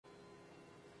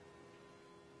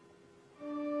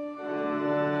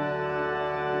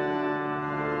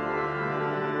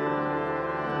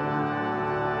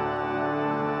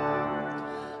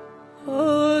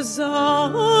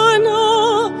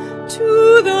Hosanna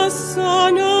to the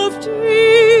Son of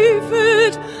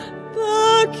David,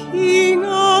 the King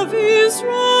of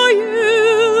Israel.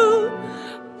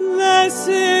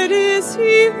 Blessed is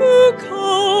he who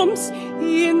comes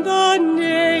in the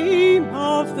name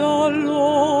of the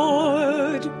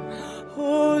Lord.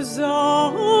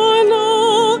 Hosanna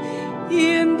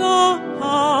in the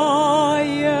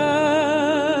highest.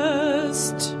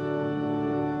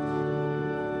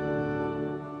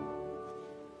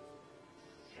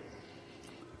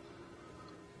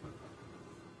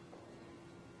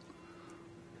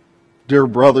 Dear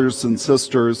brothers and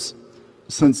sisters,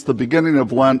 since the beginning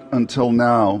of Lent until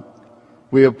now,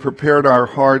 we have prepared our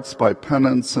hearts by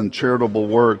penance and charitable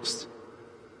works.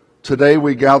 Today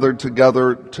we gather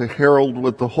together to herald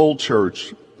with the whole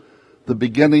Church the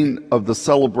beginning of the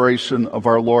celebration of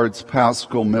our Lord's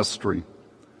Paschal mystery,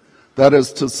 that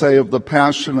is to say, of the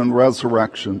Passion and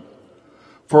Resurrection.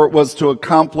 For it was to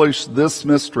accomplish this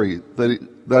mystery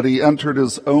that he entered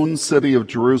his own city of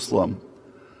Jerusalem.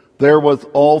 There, with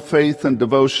all faith and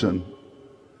devotion,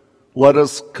 let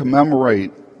us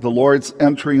commemorate the Lord's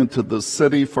entry into the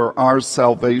city for our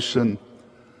salvation,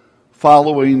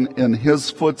 following in his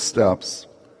footsteps,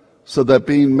 so that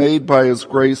being made by his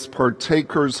grace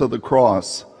partakers of the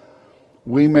cross,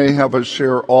 we may have a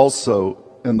share also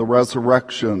in the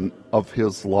resurrection of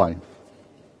his life.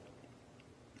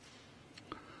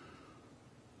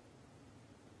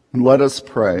 And let us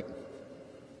pray.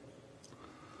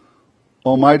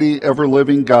 Almighty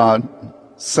ever-living God,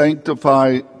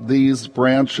 sanctify these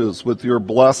branches with your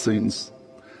blessings,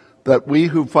 that we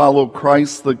who follow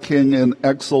Christ the King in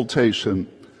exaltation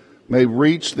may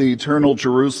reach the eternal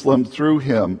Jerusalem through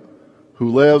him who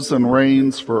lives and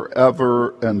reigns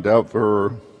forever and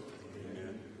ever.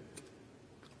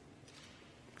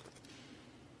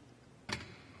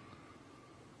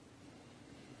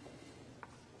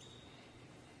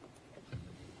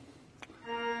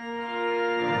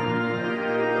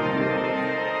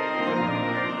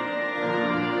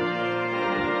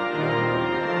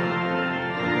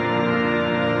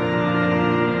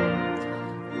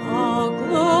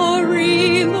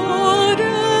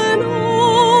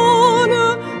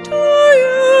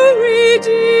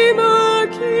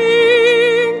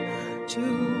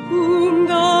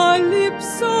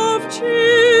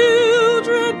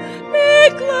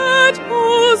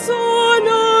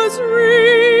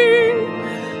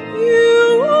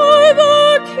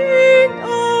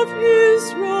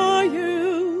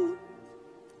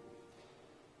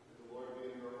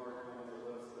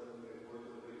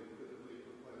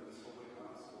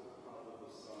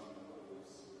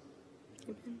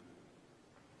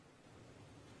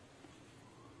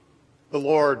 The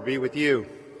Lord be with you.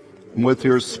 And with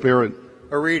your spirit.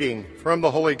 A reading from the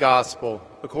Holy Gospel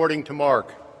according to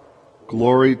Mark.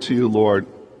 Glory to you, Lord.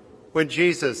 When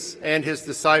Jesus and his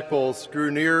disciples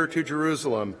drew near to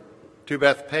Jerusalem, to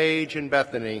Bethphage and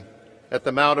Bethany, at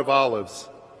the Mount of Olives,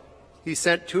 he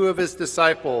sent two of his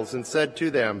disciples and said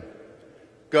to them,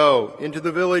 "Go into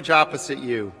the village opposite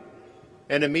you,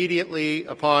 and immediately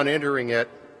upon entering it,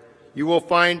 you will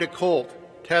find a colt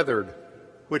tethered,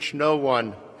 which no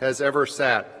one has ever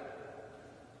sat.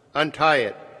 Untie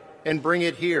it and bring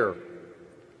it here.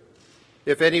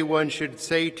 If anyone should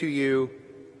say to you,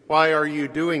 'Why are you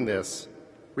doing this?'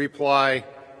 reply,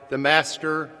 'The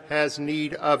Master has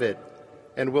need of it,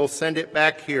 and will send it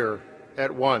back here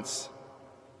at once.'"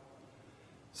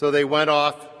 So they went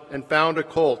off and found a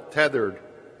colt tethered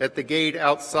at the gate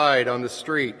outside on the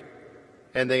street,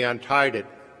 and they untied it.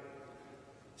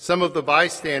 Some of the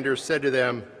bystanders said to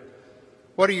them,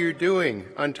 "What are you doing,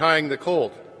 untying the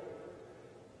colt?"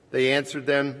 They answered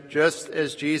them just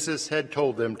as Jesus had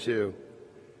told them to,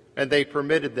 and they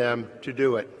permitted them to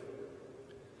do it.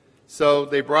 So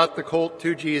they brought the colt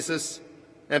to Jesus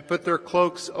and put their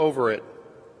cloaks over it,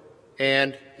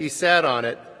 and he sat on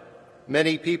it.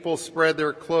 Many people spread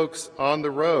their cloaks on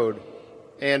the road,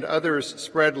 and others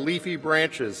spread leafy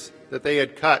branches that they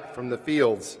had cut from the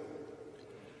fields.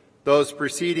 Those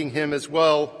preceding him as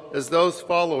well as those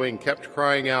following kept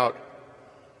crying out,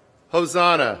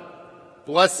 "Hosanna!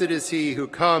 Blessed is he who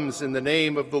comes in the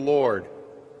name of the Lord.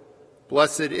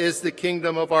 Blessed is the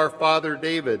kingdom of our father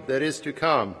David that is to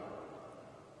come.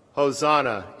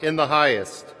 Hosanna in the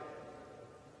highest."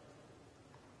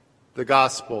 The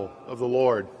Gospel of the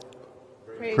Lord.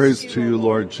 Praise to you,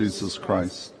 Lord Jesus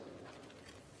Christ.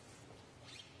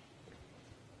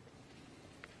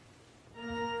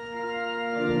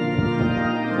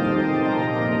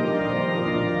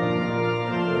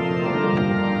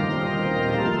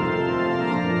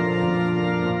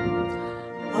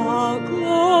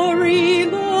 Glory,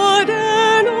 Lord,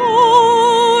 and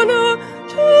honor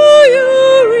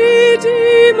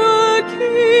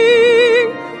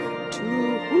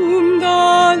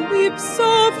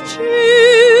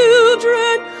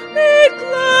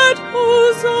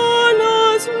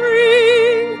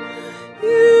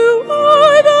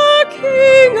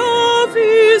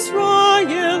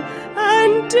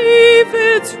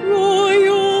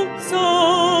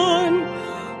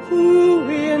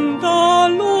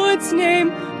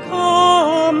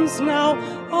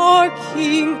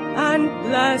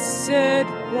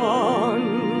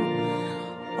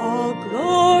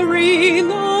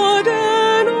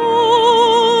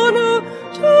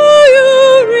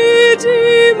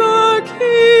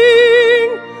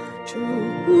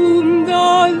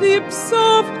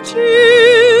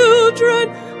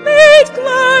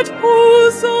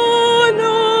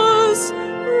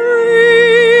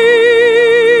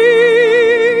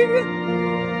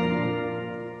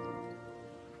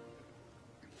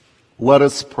Let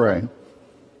us pray.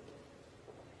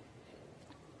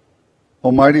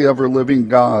 Almighty ever-living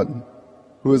God,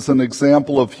 who is an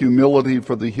example of humility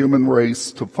for the human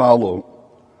race to follow,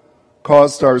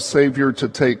 caused our Savior to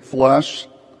take flesh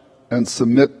and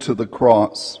submit to the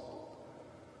cross.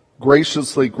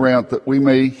 Graciously grant that we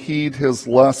may heed his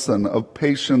lesson of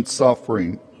patient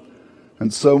suffering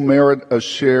and so merit a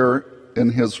share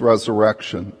in his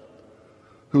resurrection,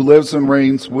 who lives and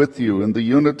reigns with you in the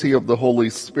unity of the Holy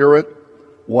Spirit,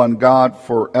 one God,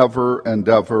 forever and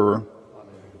ever.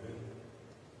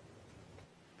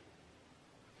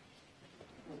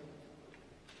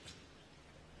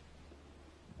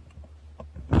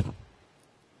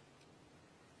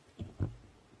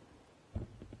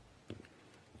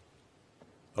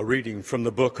 A reading from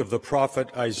the book of the prophet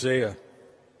Isaiah.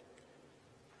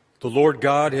 The Lord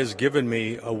God has given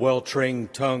me a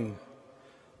well-trained tongue,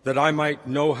 that I might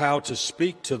know how to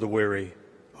speak to the weary,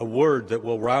 a word that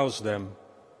will rouse them.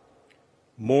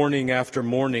 Morning after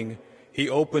morning, he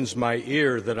opens my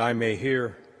ear that I may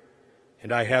hear,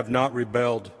 and I have not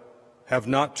rebelled, have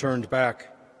not turned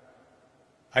back.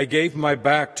 I gave my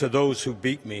back to those who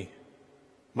beat me,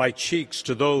 my cheeks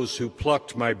to those who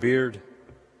plucked my beard.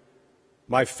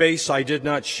 My face I did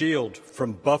not shield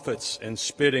from buffets and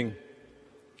spitting.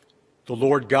 The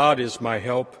Lord God is my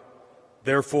help,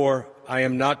 therefore I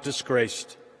am not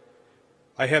disgraced.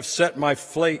 I have set my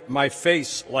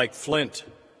face like flint,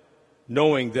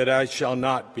 knowing that I shall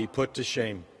not be put to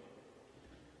shame.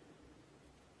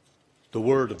 The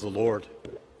word of the Lord.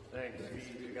 Thanks be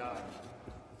to God.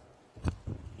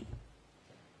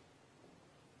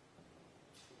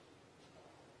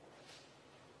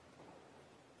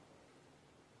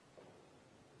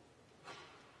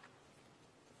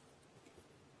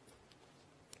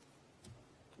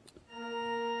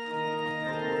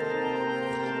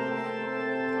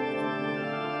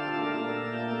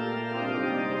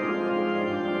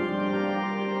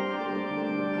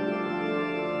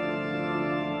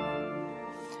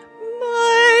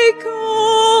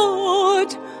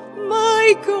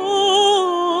 My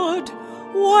God,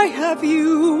 why have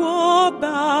you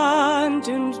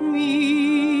abandoned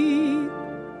me?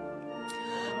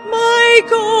 My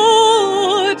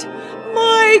God,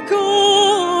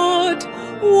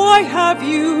 why have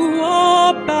you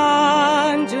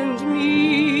abandoned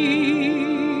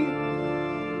me?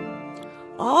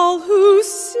 All who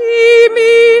see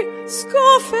me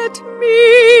scoff at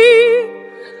me.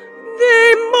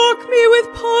 They mock me with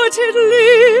parted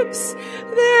lips,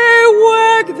 they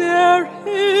wag their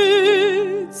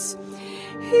heads.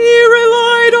 He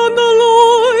relied on the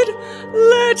Lord,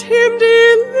 let him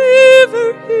deliver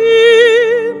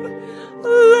him.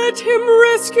 Let him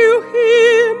rescue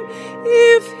him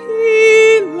if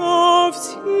he loves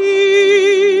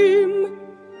him.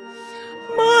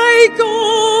 My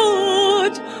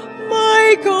God,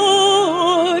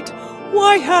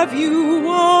 why have you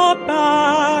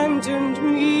abandoned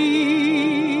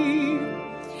me?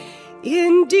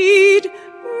 Indeed,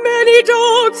 many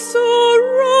dogs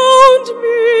surround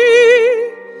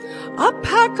me. A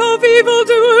pack of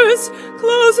evildoers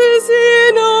closes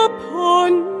in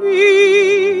upon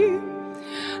me.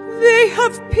 They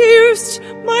have pierced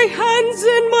my hands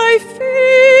and my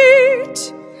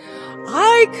feet.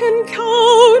 I can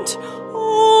count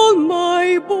all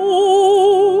my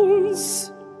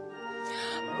bones.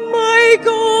 My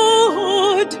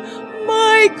God,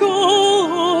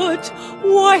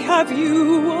 why have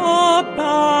you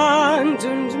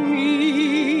abandoned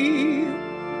me?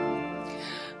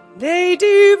 They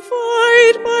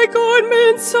divide my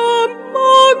garments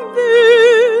among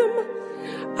them,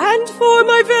 and for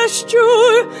my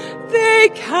vesture they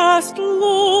cast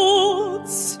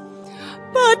lots.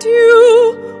 But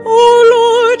you, O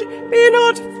Lord, be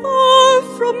not far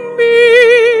from me.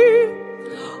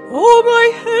 O my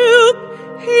help,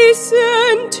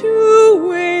 hasten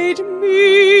to aid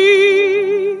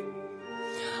me.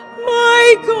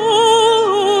 My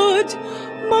God,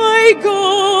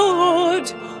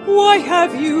 why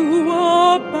have you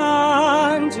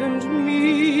abandoned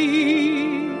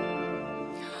me?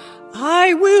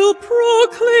 I will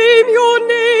proclaim your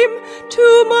name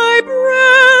to my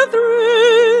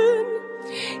brethren.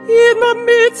 In the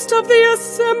midst of the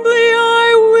assembly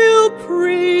I will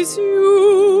praise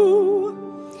you.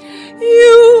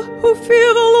 You who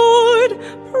fear the Lord,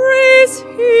 praise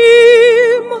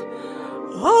him.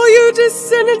 All you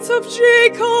descendants of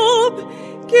Jacob,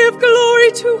 give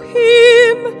glory to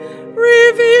him,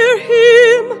 revere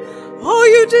him, all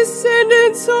you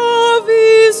descendants of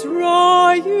Israel.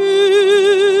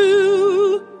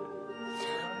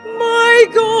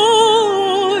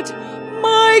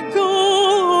 My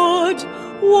God,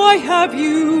 why why have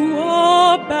you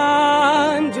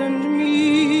abandoned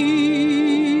me?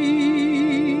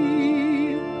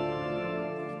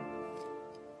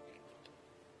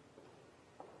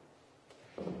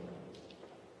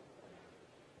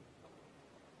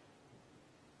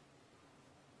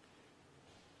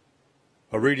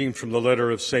 A reading from the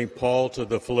letter of St. Paul to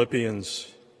the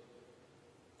Philippians.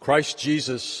 Christ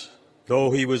Jesus,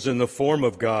 though he was in the form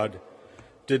of God,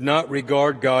 did not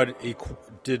regard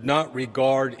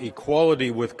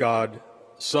equality with God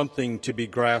something to be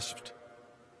grasped.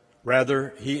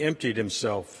 Rather, he emptied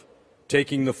himself,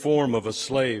 taking the form of a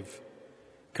slave.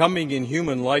 Coming in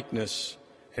human likeness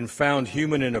and found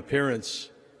human in appearance,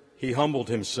 he humbled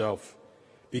himself,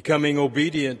 becoming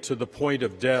obedient to the point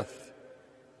of death,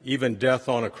 even death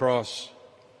on a cross.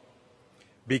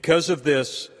 Because of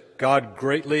this, God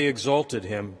greatly exalted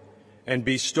him and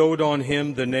bestowed on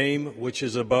him the name which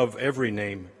is above every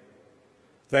name,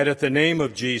 that at the name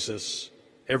of Jesus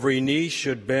every knee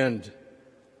should bend,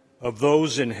 of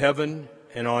those in heaven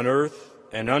and on earth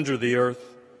and under the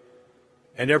earth,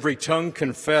 and every tongue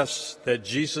confess that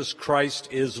Jesus Christ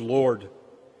is Lord,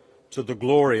 to the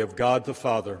glory of God the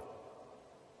Father.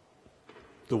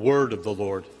 The word of the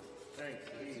Lord.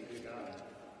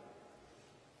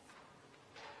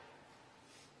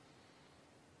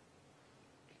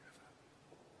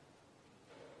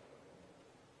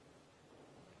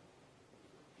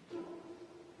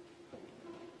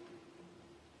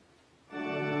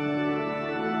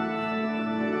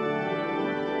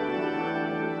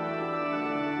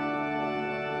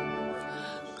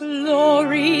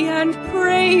 Glory and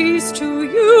praise to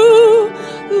you,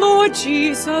 Lord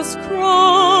Jesus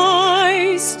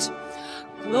Christ.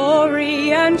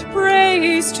 Glory and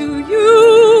praise to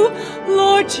you,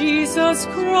 Lord Jesus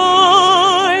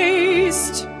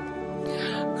Christ.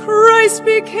 Christ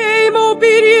became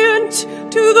obedient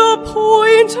to the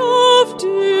point of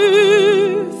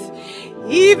death,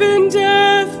 even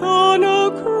death on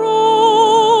a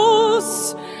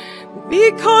cross.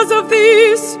 Because of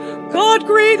this, God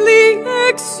greatly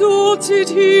exalted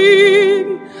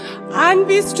him and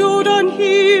bestowed on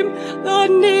him the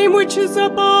name which is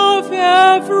above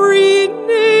every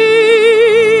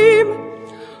name.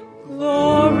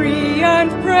 Glory and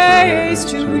praise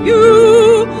to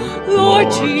you,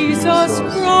 Lord Jesus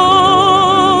Christ.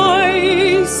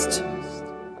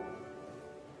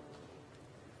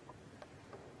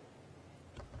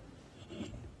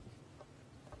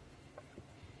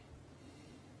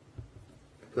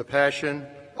 The Passion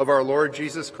of our Lord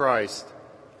Jesus Christ,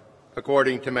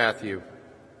 according to Matthew.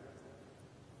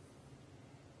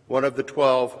 One of the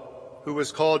 12, who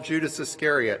was called Judas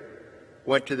Iscariot,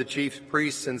 went to the chief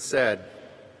priests and said,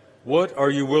 "What are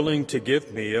you willing to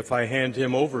give me if I hand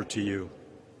him over to you?"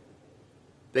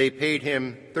 They paid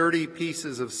him 30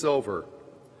 pieces of silver,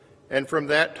 and from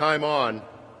that time on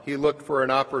he looked for an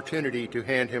opportunity to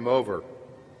hand him over.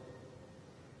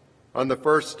 On the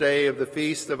first day of the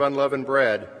Feast of Unleavened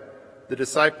Bread, the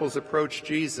disciples approached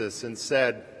Jesus and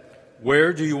said,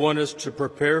 "Where do you want us to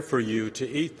prepare for you to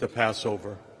eat the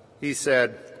Passover?" He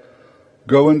said,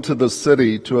 Go into the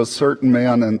city to a certain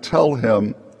man and tell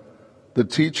him, the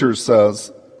teacher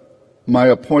says, my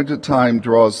appointed time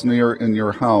draws near in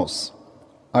your house.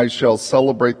 I shall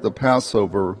celebrate the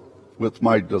Passover with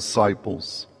my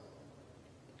disciples.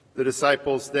 The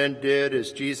disciples then did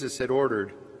as Jesus had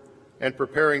ordered, and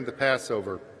preparing the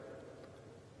Passover.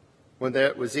 When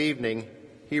that was evening,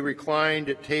 he reclined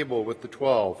at table with the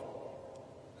 12,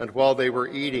 and while they were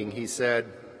eating, he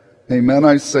said, Amen,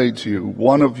 I say to you,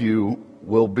 one of you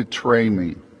will betray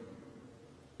me.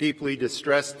 Deeply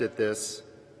distressed at this,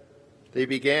 they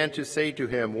began to say to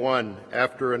him one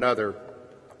after another,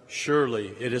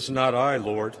 "Surely it is not I,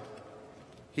 Lord."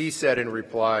 He said in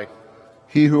reply,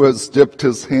 He who has dipped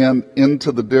his hand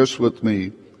into the dish with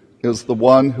me is the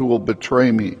one who will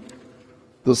betray me.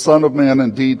 The Son of Man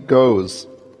indeed goes,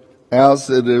 as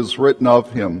it is written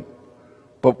of him.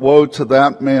 But woe to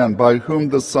that man by whom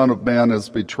the Son of Man is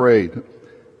betrayed.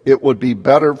 It would be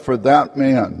better for that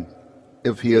man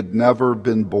if he had never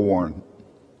been born.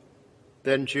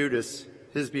 Then Judas,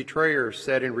 his betrayer,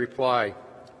 said in reply,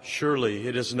 "Surely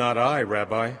it is not I,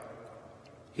 Rabbi."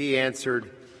 He answered,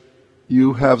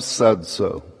 You have said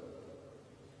so.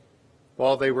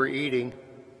 While they were eating,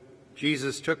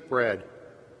 Jesus took bread,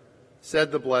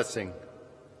 said the blessing,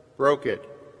 broke it,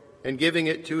 and giving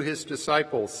it to his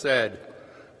disciples, said,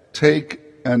 Take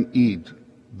and eat.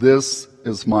 This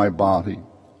is my body.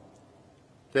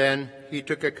 Then he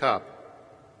took a cup,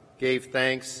 gave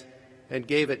thanks, and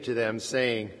gave it to them,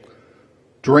 saying,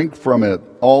 Drink from it,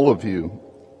 all of you,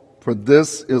 for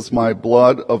this is my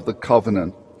blood of the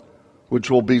covenant, which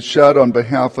will be shed on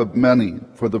behalf of many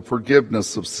for the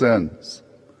forgiveness of sins.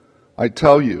 I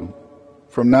tell you,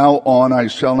 from now on I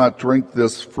shall not drink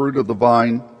this fruit of the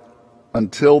vine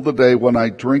until the day when I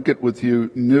drink it with you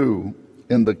new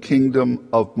in the kingdom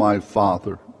of my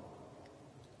Father."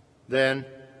 Then,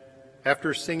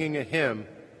 after singing a hymn,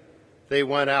 they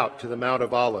went out to the Mount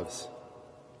of Olives.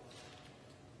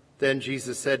 Then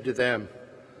Jesus said to them,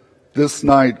 "This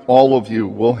night all of you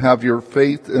will have your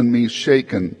faith in me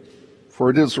shaken, for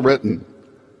it is written,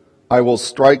 'I will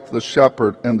strike the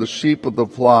shepherd, and the sheep of the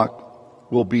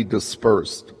flock will be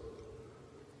dispersed.'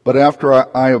 But after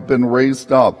I have been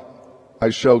raised up, I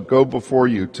shall go before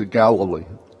you to Galilee."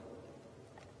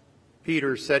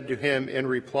 Peter said to him in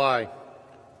reply,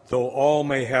 "Though all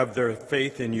may have their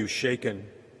faith in you shaken,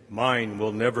 mine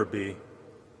will never be."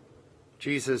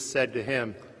 Jesus said to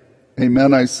him,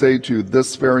 "Amen, I say to you,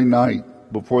 this very night,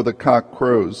 before the cock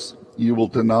crows, you will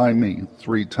deny me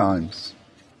 3 times.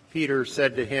 Peter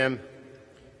said to him,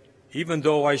 "Even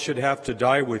though I should have to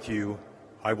die with you,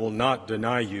 I will not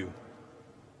deny you."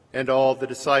 and all the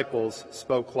disciples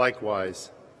spoke likewise.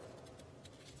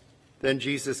 Then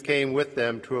Jesus came with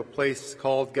them to a place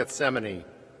called Gethsemane,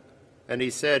 and he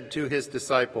said to his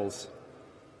disciples,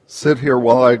 "Sit here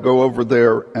while I go over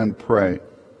there and pray."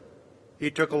 He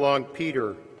took along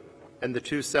Peter and the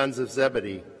 2 sons of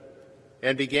Zebedee,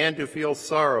 and began to feel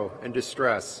sorrow and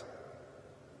distress.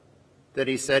 Then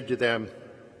he said to them,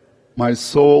 "My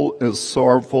soul is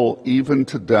sorrowful even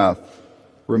to death.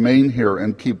 Remain here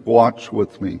and keep watch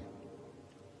with me."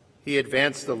 He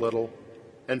advanced a little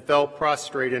and fell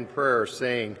prostrate in prayer,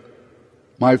 saying,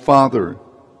 "My Father,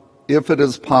 if it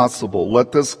is possible,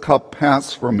 let this cup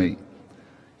pass from me,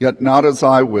 yet not as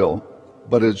I will,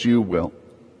 but as you will."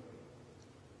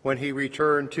 When he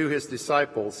returned to his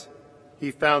disciples,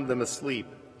 he found them asleep.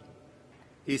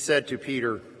 He said to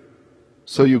Peter,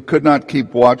 "So you could not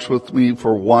keep watch with me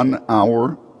for 1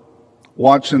 hour?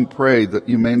 Watch and pray that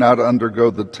you may not undergo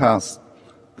the test.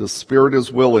 The spirit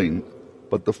is willing,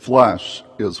 but the flesh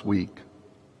is weak."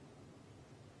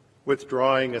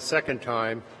 Withdrawing a second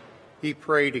time, he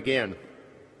prayed again,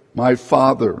 "My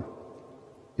Father,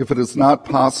 if it is not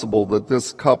possible that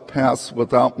this cup pass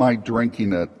without my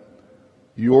drinking it,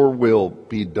 your will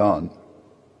be done."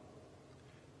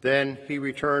 Then he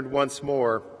returned once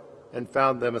more and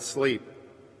found them asleep,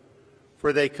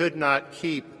 for they could not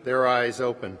keep their eyes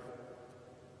open.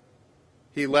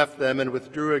 He left them and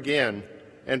withdrew again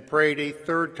and prayed a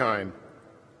third time,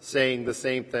 saying the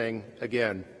same thing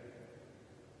again.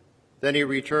 Then he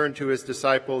returned to his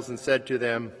disciples and said to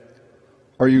them,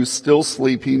 "Are you still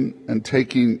sleeping and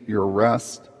taking your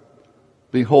rest?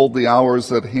 Behold, the hour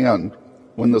is at hand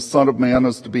when the Son of Man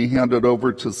is to be handed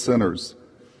over to sinners.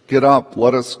 Get up,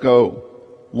 let us go.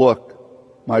 Look,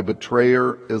 my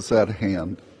betrayer is at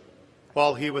hand."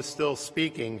 While he was still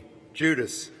speaking,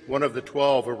 Judas, one of the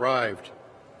 12, arrived,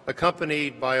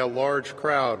 accompanied by a large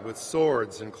crowd with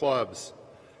swords and clubs,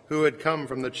 who had come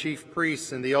from the chief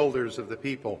priests and the elders of the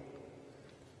people.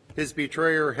 His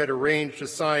betrayer had arranged a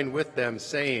sign with them,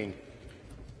 saying,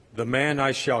 "The man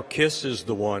I shall kiss is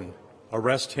the one.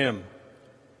 Arrest him."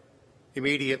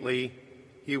 Immediately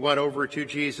he went over to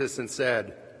Jesus and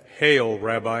said, "Hail,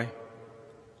 Rabbi."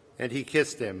 and he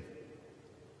kissed him.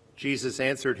 Jesus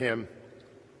answered him,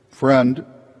 "Friend,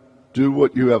 do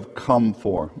what you have come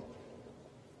for."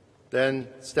 Then,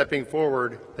 stepping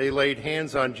forward, they laid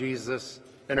hands on Jesus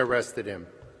and arrested him.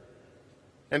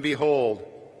 And behold,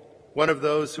 one of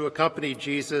those who accompanied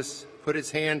Jesus put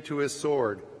his hand to his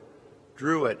sword,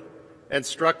 drew it, and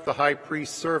struck the high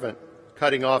priest's servant,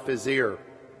 cutting off his ear.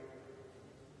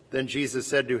 Then Jesus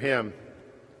said to him,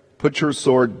 "Put your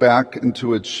sword back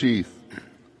into its sheath,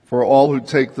 for all who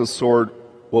take the sword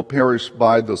will perish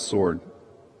by the sword.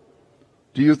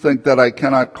 Do you think that I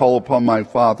cannot call upon my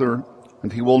Father,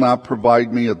 and he will not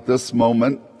provide me at this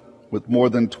moment with more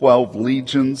than 12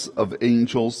 legions of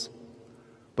angels?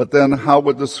 But then how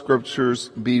would the scriptures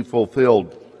be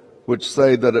fulfilled, which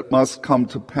say that it must come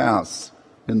to pass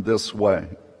in this way?"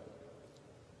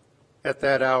 At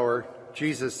that hour,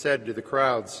 Jesus said to the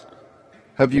crowds,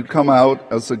 "Have you come out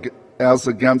as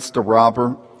against a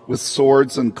robber, with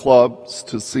swords and clubs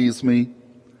to seize me?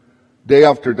 Day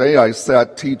after day I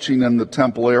sat teaching in the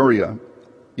temple area,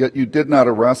 yet you did not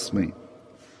arrest me.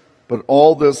 But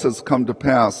all this has come to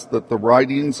pass that the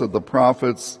writings of the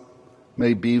prophets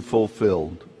may be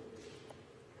fulfilled."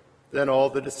 Then all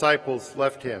the disciples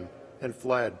left him and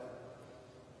fled.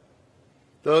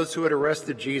 Those who had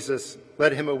arrested Jesus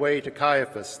led him away to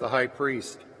Caiaphas, the high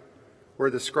priest, where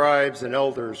the scribes and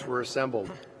elders were assembled.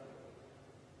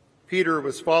 Peter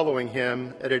was following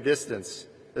him at a distance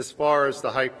as far as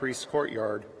the high priest's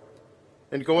courtyard.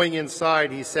 and going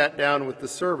inside, he sat down with the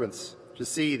servants to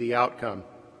see the outcome.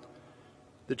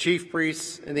 The chief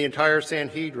priests and the entire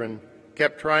Sanhedrin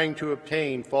kept trying to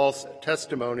obtain false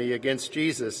testimony against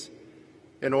Jesus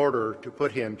in order to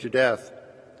put him to death,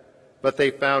 but they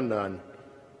found none,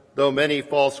 though many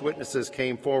false witnesses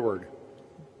came forward.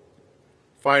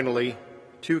 Finally,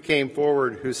 2 came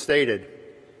forward who stated,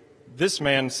 "This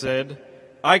man said,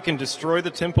 'I can destroy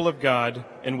the temple of God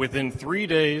and within 3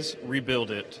 days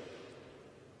rebuild it.'"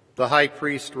 The high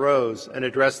priest rose and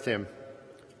addressed him.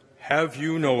 Have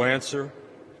you no answer?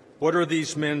 What are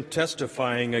these men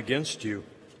testifying against you?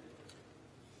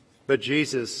 But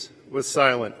Jesus was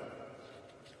silent.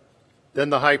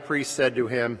 Then the high priest said to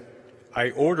him,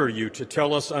 I order you to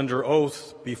tell us under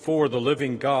oath before the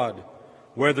living God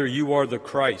whether you are the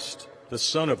Christ, the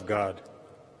Son of God.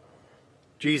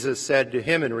 Jesus said to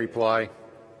him in reply,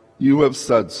 You have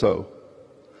said so.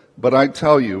 But I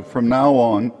tell you, from now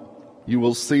on, you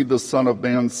will see the Son of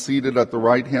Man seated at the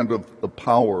right hand of the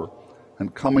power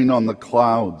and coming on the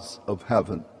clouds of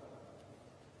heaven.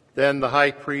 Then the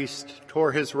high priest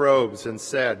tore his robes and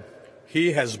said,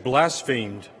 He has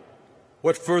blasphemed.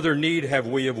 What further need have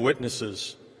we of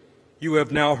witnesses? You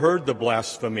have now heard the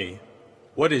blasphemy.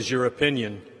 What is your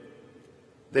opinion?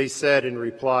 They said in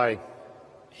reply,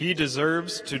 He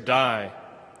deserves to die.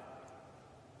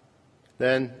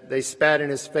 Then they spat in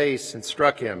his face and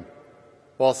struck him,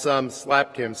 while some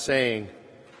slapped him, saying,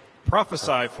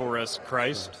 Prophesy for us,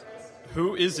 Christ.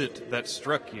 Who is it that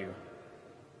struck you?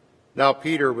 Now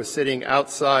Peter was sitting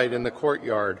outside in the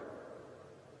courtyard.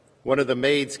 One of the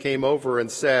maids came over and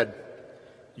said,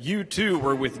 You too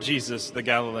were with Jesus the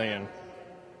Galilean.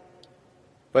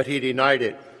 But he denied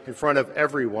it in front of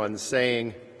everyone,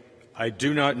 saying, I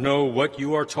do not know what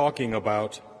you are talking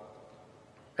about.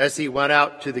 As he went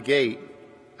out to the gate,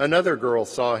 another girl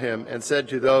saw him and said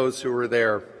to those who were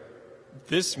there,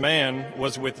 This man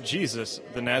was with Jesus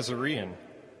the Nazarene.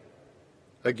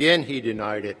 Again he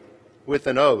denied it, with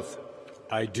an oath.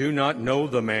 I do not know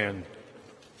the man.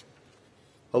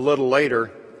 A little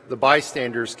later, the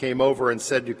bystanders came over and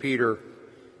said to Peter,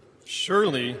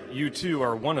 Surely you too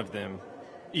are one of them.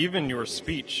 Even your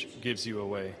speech gives you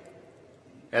away.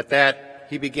 At that,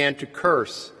 he began to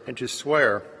curse and to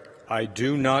swear. I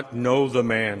do not know the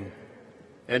man.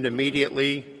 And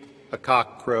immediately a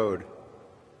cock crowed.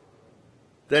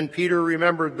 Then Peter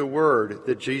remembered the word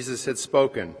that Jesus had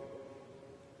spoken.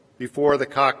 Before the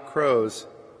cock crows,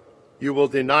 you will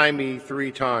deny me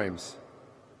 3 times.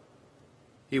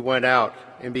 He went out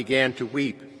and began to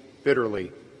weep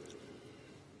bitterly.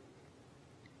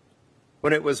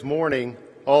 When it was morning,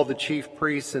 all the chief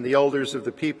priests and the elders of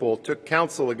the people took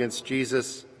counsel against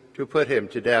Jesus to put him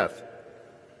to death.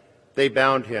 They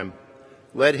bound him,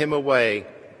 led him away,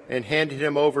 and handed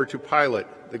him over to Pilate,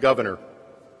 the governor.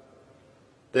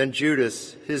 Then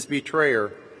Judas, his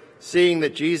betrayer, seeing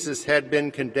that Jesus had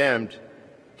been condemned,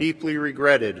 deeply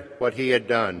regretted what he had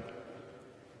done.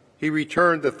 He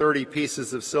returned the 30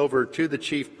 pieces of silver to the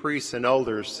chief priests and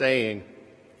elders, saying,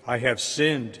 I have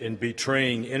sinned in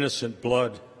betraying innocent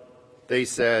blood. They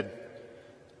said,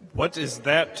 What is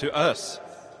that to us?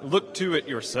 Look to it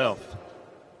yourself.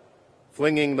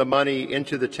 Flinging the money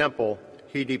into the temple,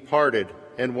 he departed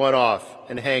and went off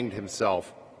and hanged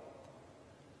himself.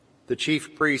 The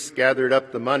chief priests gathered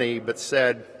up the money, but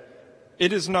said,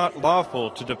 It is not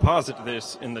lawful to deposit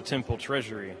this in the temple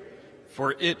treasury,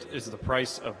 for it is the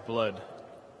price of blood.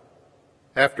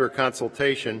 After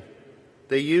consultation,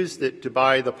 they used it to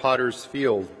buy the potter's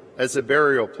field as a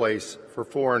burial place for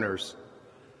foreigners.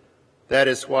 That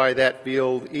is why that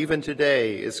field, even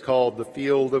today, is called the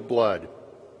Field of Blood.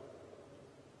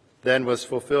 Then was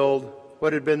fulfilled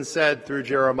what had been said through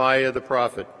Jeremiah the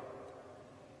prophet.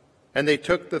 And they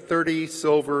took the 30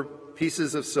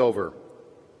 pieces of silver,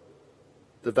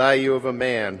 the value of a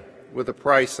man with a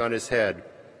price on his head,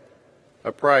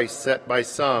 a price set by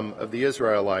some of the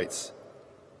Israelites,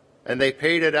 and they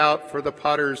paid it out for the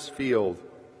potter's field,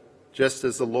 just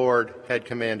as the Lord had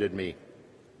commanded me.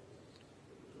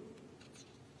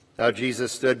 Now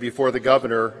Jesus stood before the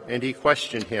governor, and he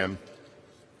questioned him.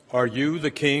 Are you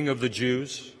the king of the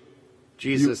Jews?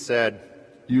 Jesus said,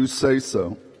 You say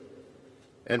so.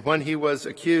 And when he was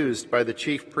accused by the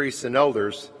chief priests and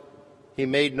elders, he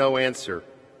made no answer.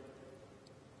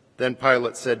 Then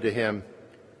Pilate said to him,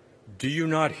 Do you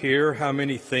not hear how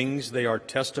many things they are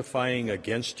testifying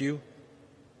against you?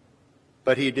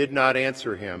 But he did not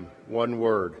answer him one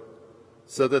word,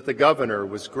 so that the governor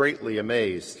was greatly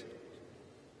amazed.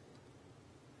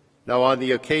 Now on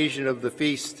the occasion of the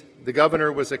feast, the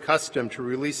governor was accustomed to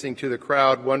releasing to the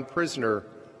crowd one prisoner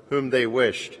whom they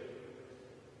wished.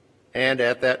 And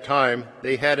at that time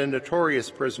they had a notorious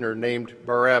prisoner named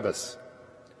Barabbas.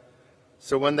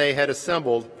 So when they had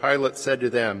assembled, Pilate said to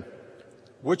them,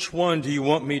 "Which one do you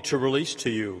want me to release to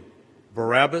you,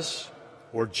 Barabbas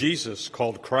or Jesus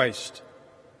called Christ?"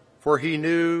 For he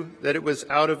knew that it was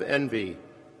out of envy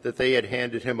that they had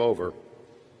handed him over.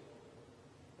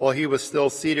 While he was still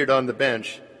seated on the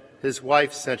bench, his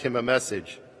wife sent him a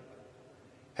message.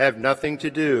 "Have nothing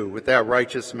to do with that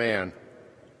righteous man.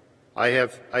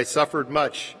 I suffered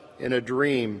much in a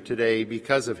dream today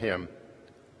because of him."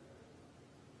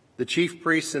 The chief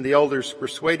priests and the elders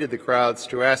persuaded the crowds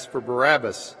to ask for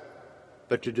Barabbas,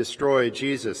 but to destroy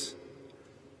Jesus.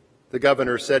 The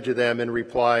governor said to them in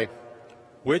reply,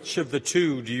 "Which of the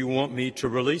two do you want me to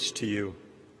release to you?"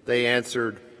 They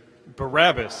answered,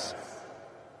 Barabbas.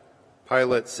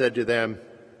 Pilate said to them,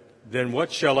 "Then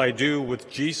what shall I do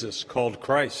with Jesus called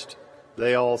Christ?"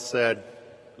 They all said,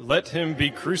 Let him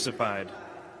be crucified.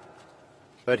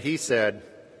 but he said,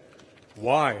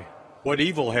 "Why? What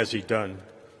evil has he done?"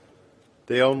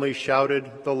 They only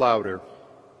shouted the louder.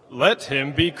 Let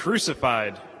him be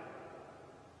crucified.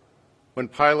 When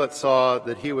Pilate saw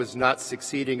that he was not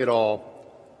succeeding at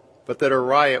all, but that a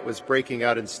riot was breaking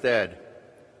out instead,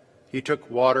 he took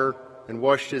water and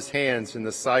washed his hands in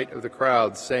the sight of the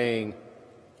crowd, saying,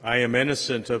 "I am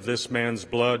innocent of this man's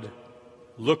blood.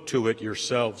 Look to it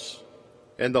yourselves."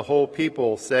 And the whole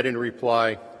people said in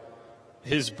reply,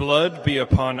 His blood be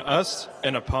upon us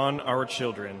and upon our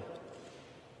children.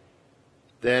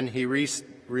 Then he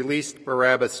released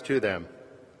Barabbas to them.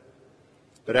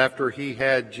 But after he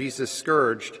had Jesus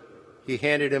scourged, he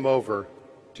handed him over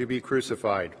to be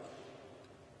crucified.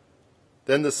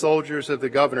 Then the soldiers of the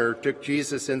governor took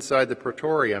Jesus inside the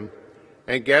praetorium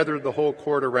and gathered the whole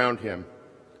court around him.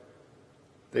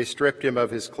 They stripped him of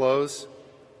his clothes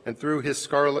and threw his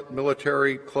scarlet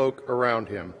military cloak around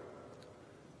him.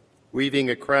 Weaving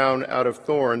a crown out of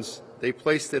thorns, they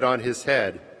placed it on his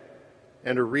head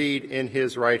and a reed in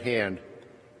his right hand.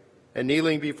 And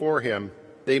kneeling before him,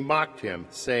 they mocked him,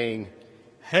 saying,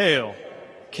 Hail,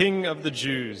 King of the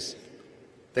Jews!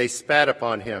 They spat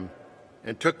upon him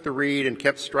and took the reed and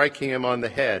kept striking him on the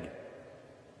head.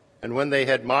 And when they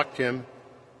had mocked him,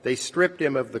 they stripped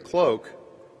him of the cloak,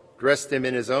 dressed him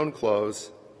in his own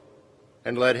clothes,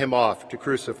 and led him off to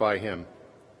crucify him.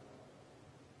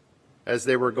 As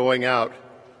they were going out,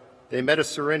 they met a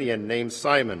Cyrenian named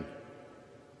Simon.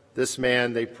 This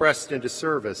man they pressed into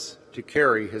service to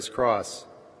carry his cross.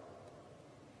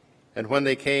 And when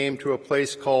they came to a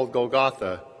place called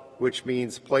Golgotha, which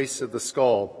means place of the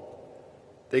skull,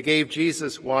 they gave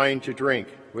Jesus wine to drink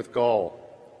with gall.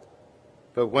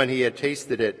 But when he had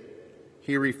tasted it,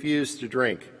 he refused to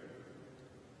drink.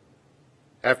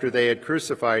 After they had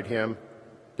crucified him,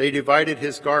 they divided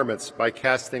his garments by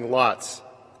casting lots.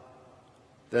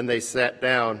 Then they sat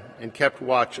down and kept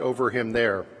watch over him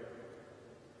there.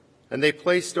 And they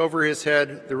placed over his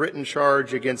head the written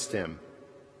charge against him.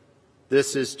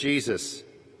 This is Jesus,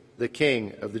 the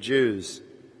King of the Jews.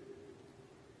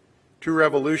 2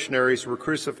 revolutionaries were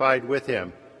crucified with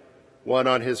him, one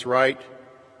on his right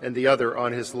and the other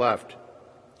on his left.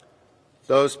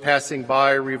 Those passing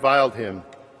by reviled him,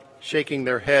 shaking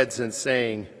their heads and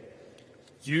saying,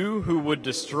 You who would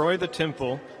destroy the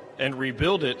temple and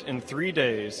rebuild it in 3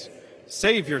 days,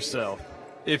 save yourself,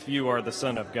 if you are the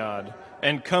Son of God,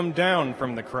 and come down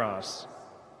from the cross.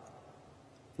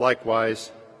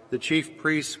 Likewise, the chief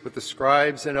priests with the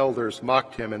scribes and elders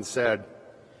mocked him and said,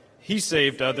 He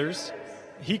saved others.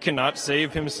 He cannot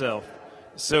save himself.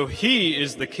 So he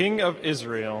is the King of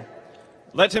Israel.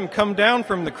 Let him come down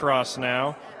from the cross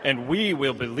now, and we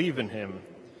will believe in him.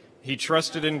 He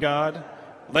trusted in God.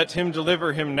 Let him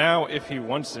deliver him now if he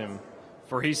wants him.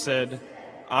 For he said,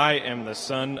 I am the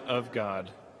Son of God.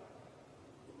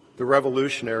 The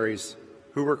revolutionaries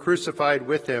who were crucified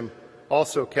with him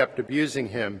also kept abusing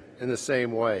him in the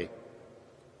same way.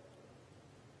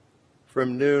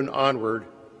 From noon onward,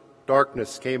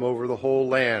 darkness came over the whole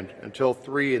land until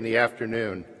 3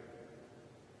 p.m.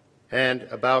 And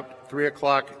about 3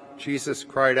 o'clock, Jesus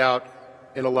cried out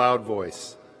in a loud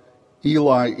voice,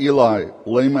 Eli, Eli,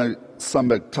 lema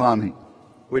sabachthani,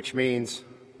 which means,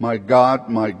 my God,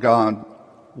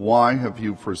 why have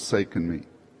you forsaken me?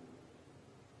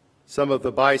 Some of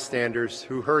the bystanders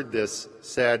who heard this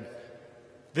said,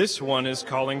 This one is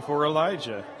calling for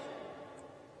Elijah.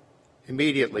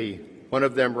 Immediately, one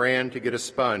of them ran to get a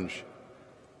sponge.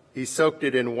 He soaked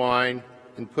it in wine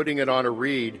and, putting it on a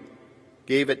reed,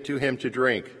 gave it to him to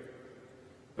drink.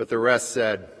 But the rest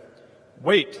said,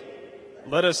 Wait,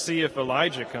 let us see if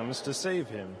Elijah comes to save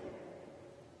him.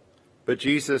 But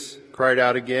Jesus cried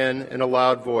out again in a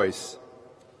loud voice,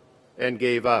 and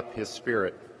gave up his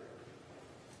spirit.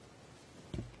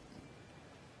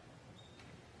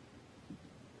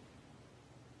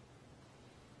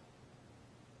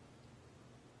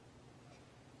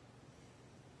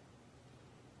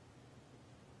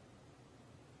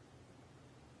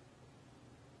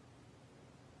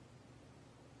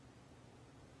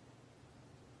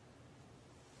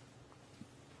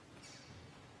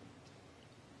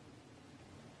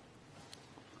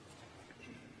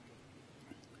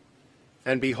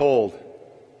 And behold,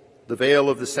 the veil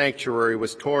of the sanctuary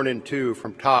was torn in two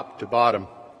from top to bottom.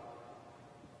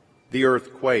 The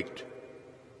earth quaked,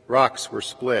 rocks were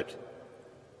split,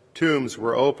 tombs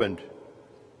were opened,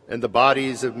 and the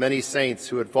bodies of many saints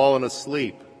who had fallen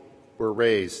asleep were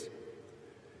raised.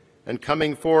 And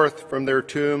coming forth from their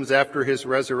tombs after his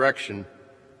resurrection,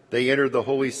 they entered the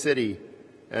holy city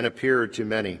and appeared to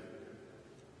many.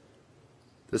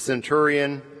 The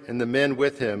centurion and the men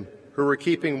with him who were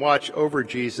keeping watch over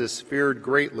Jesus feared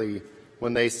greatly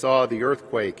when they saw the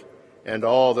earthquake and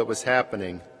all that was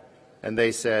happening, and they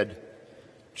said,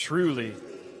 "Truly,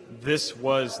 this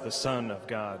was the Son of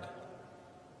God."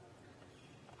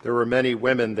 There were many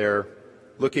women there,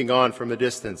 looking on from a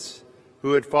distance,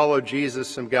 who had followed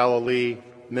Jesus from Galilee,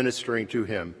 ministering to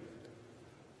him.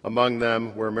 Among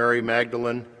them were Mary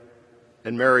Magdalene,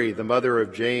 and Mary, the mother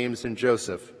of James and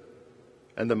Joseph,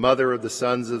 and the mother of the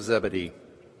sons of Zebedee.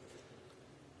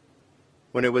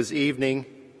 When it was evening,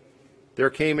 there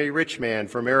came a rich man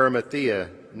from Arimathea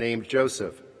named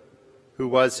Joseph, who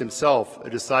was himself a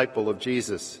disciple of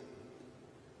Jesus.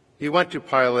 He went to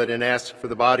Pilate and asked for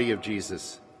the body of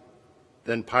Jesus.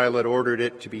 Then Pilate ordered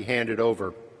it to be handed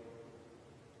over.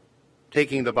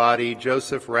 Taking the body,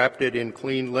 Joseph wrapped it in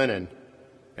clean linen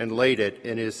and laid it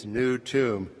in his new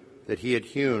tomb that he had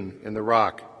hewn in the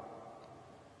rock.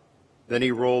 Then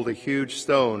he rolled a huge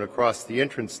stone across the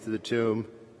entrance to the tomb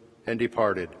and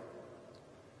departed.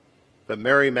 But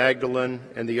Mary Magdalene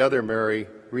and the other Mary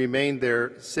remained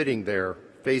there, sitting there,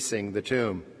 facing the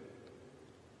tomb.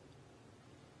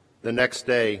 The next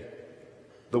day,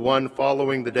 the one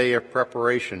following the day of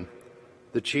preparation,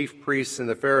 the chief priests and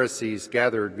the Pharisees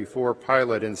gathered before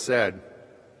Pilate and said,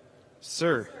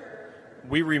 "Sir,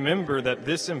 we remember that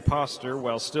this impostor,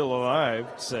 while still alive,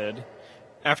 said,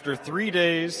 'After 3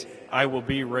 days I will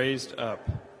be raised up.'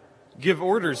 Give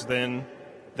orders, then,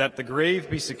 that the grave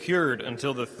be secured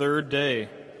until the 3rd day,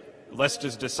 lest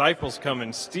his disciples come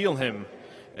and steal him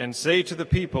and say to the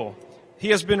people,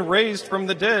 'He has been raised from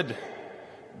the dead.'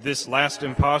 This last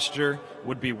imposture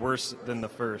would be worse than the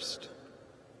first."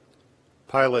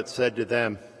 Pilate said to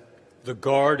them, The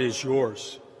guard is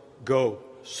yours. Go,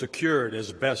 secure it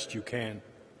as best you can.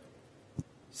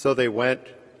 So they went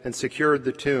and secured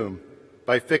the tomb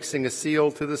by fixing a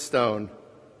seal to the stone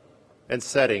and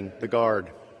setting the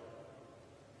guard.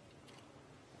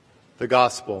 The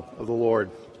Gospel of the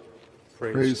Lord.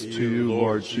 Praise to you,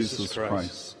 Lord Jesus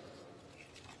Christ.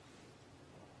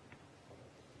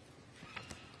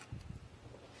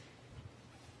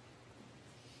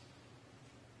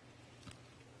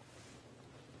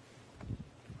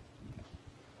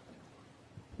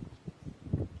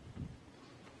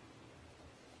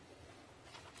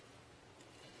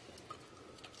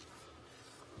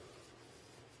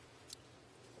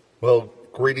 Well,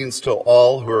 greetings to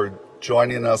all who are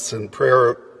joining us in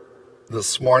prayer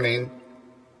this morning.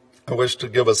 I wish to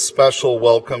give a special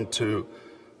welcome to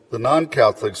the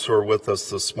non-Catholics who are with us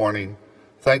this morning.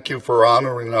 Thank you for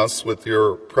honoring us with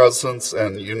your presence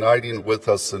and uniting with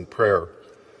us in prayer.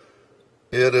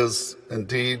 It is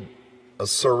indeed a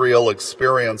surreal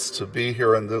experience to be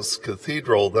here in this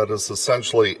cathedral that is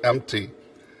essentially empty.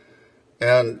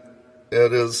 And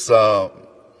it is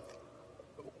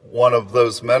one of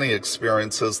those many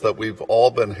experiences that we've all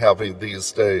been having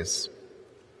these days.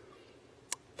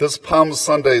 This Palm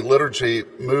Sunday liturgy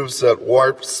moves at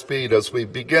warp speed as we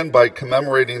begin by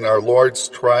commemorating our Lord's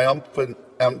triumphant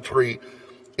entry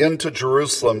into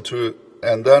Jerusalem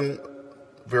and then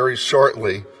very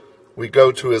shortly we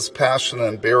go to his passion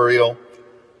and burial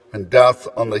and death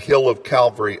on the hill of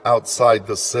Calvary outside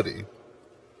the city.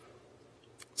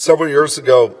 Several years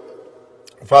ago,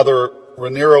 Father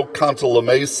Raniero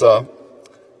Cantalamessa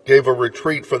gave a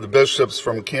retreat for the bishops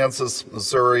from Kansas,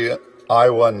 Missouri,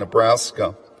 Iowa, and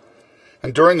Nebraska.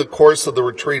 And during the course of the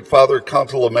retreat, Father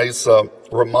Cantalamessa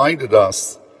reminded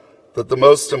us that the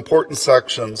most important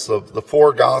sections of the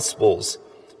 4 Gospels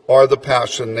are the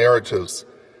Passion narratives.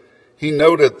 He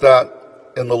noted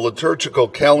that in the liturgical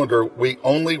calendar, we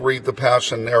only read the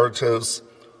Passion narratives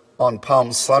on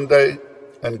Palm Sunday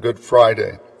and Good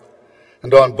Friday.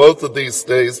 And on both of these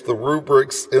days, the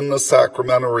rubrics in the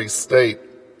sacramentary state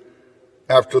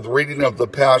after the reading of the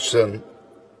Passion,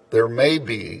 there may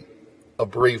be a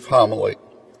brief homily.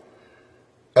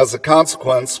 As a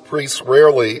consequence, priests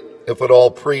rarely, if at all,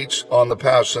 preach on the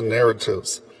Passion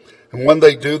narratives. And when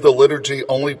they do, the liturgy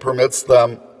only permits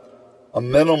them a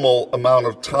minimal amount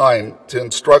of time to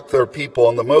instruct their people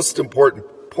on the most important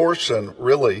portion,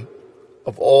 really,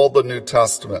 of all the New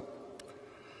Testament.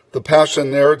 The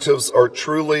Passion narratives are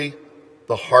truly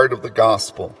the heart of the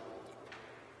gospel.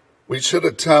 We should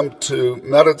attempt to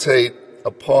meditate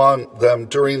upon them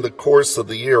during the course of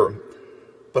the year,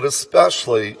 but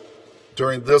especially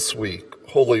during this week,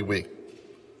 Holy Week.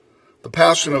 The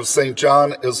Passion of St.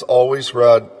 John is always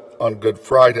read on Good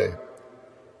Friday.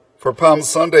 For Palm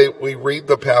Sunday, we read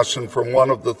the Passion from one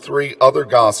of the three other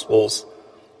Gospels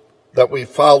that we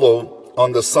follow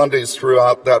on the Sundays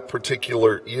throughout that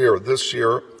particular year. This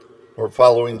year, we're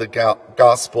following the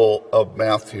Gospel of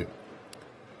Matthew.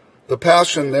 The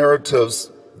Passion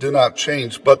narratives do not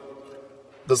change, but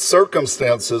the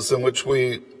circumstances in which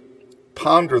we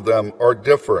ponder them are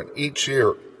different each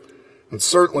year. And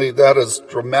certainly that is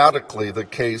dramatically the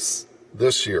case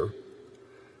this year.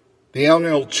 The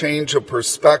annual change of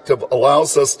perspective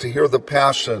allows us to hear the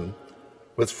Passion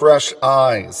with fresh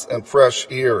eyes and fresh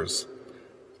ears,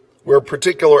 where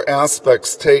particular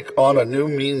aspects take on a new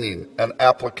meaning and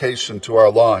application to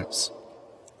our lives.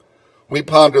 We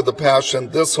ponder the Passion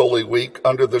this Holy Week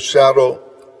under the shadow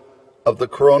of the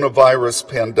coronavirus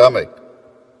pandemic.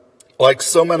 Like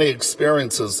so many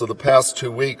experiences of the past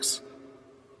 2 weeks,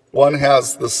 one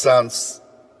has the sense,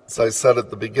 as I said at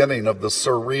the beginning, of the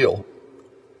surreal.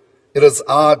 It is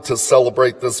odd to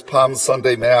celebrate this Palm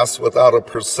Sunday Mass without a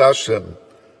procession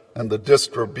and the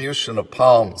distribution of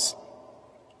palms.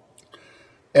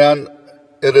 And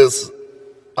it is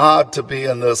odd to be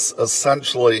in this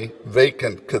essentially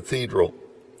vacant cathedral.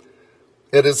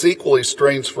 It is equally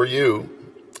strange for you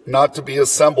not to be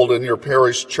assembled in your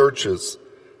parish churches,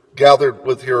 gathered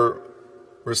with your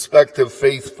respective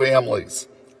faith families,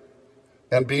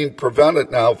 and being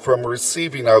prevented now from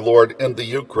receiving our Lord in the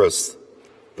Eucharist,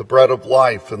 the bread of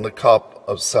life and the cup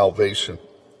of salvation.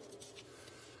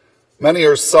 Many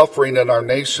are suffering in our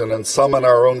nation and some in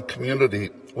our own community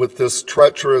with this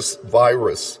treacherous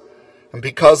virus, and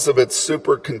because of its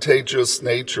super contagious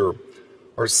nature,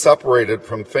 are separated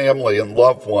from family and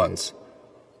loved ones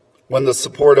when the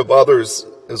support of others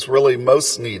is really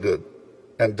most needed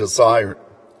and desired.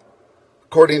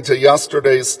 According to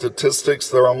yesterday's statistics,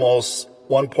 there are almost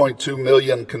 1.2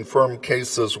 million confirmed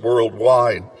cases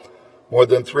worldwide, more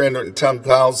than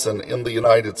 310,000 in the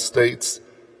United States,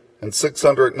 and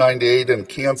 698 in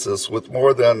Kansas, with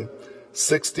more than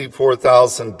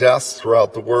 64,000 deaths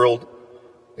throughout the world,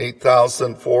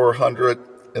 8,400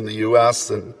 in the U.S.,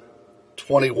 and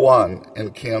 21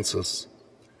 in Kansas.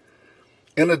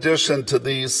 In addition to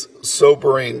these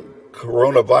sobering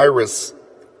coronavirus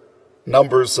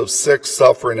numbers of sick,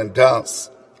 suffering, and deaths,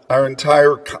 our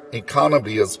entire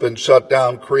economy has been shut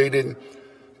down, creating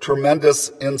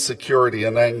tremendous insecurity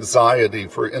and anxiety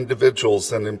for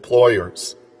individuals and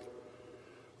employers.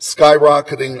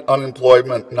 Skyrocketing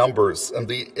unemployment numbers and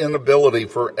the inability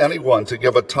for anyone to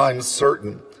give a time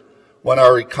certain when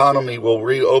our economy will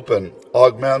reopen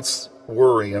augments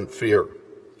worry and fear.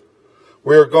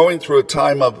 We are going through a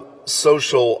time of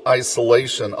social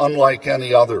isolation unlike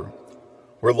any other,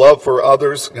 where love for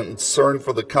others and concern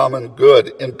for the common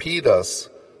good impede us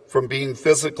from being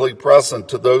physically present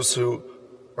to those who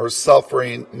are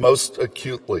suffering most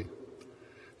acutely.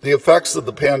 The effects of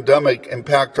the pandemic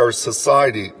impact our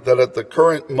society that at the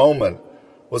current moment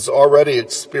was already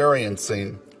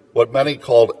experiencing what many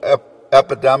called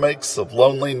epidemics of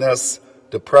loneliness,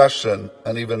 depression,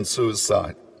 and even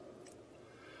suicide.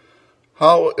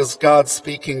 How is God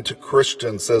speaking to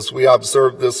Christians as we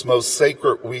observe this most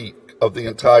sacred week of the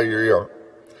entire year?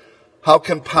 How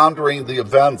can pondering the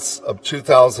events of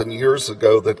 2,000 years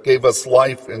ago that gave us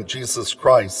life in Jesus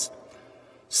Christ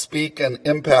speak and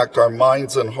impact our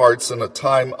minds and hearts in a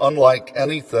time unlike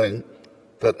anything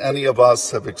that any of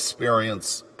us have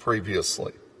experienced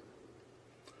previously?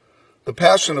 The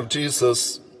Passion of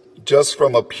Jesus, just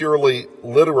from a purely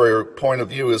literary point of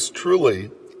view, is truly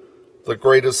the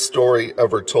greatest story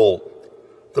ever told.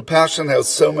 The Passion has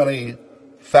so many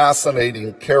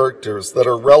fascinating characters that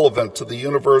are relevant to the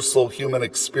universal human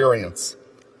experience.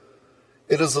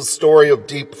 It is a story of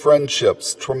deep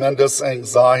friendships, tremendous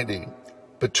anxiety,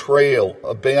 betrayal,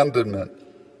 abandonment,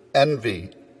 envy,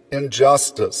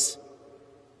 injustice,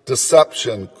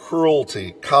 deception,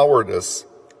 cruelty, cowardice,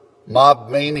 mob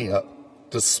mania,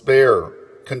 despair,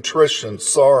 contrition,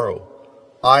 sorrow,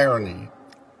 irony,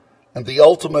 and the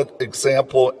ultimate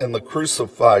example in the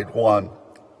crucified one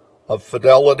of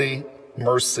fidelity,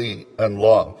 mercy, and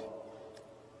love.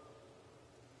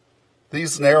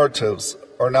 These narratives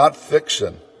are not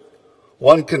fiction.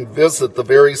 One can visit the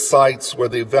very sites where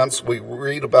the events we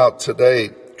read about today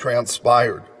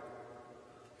transpired.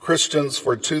 Christians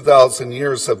for 2,000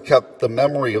 years have kept the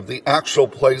memory of the actual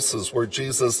places where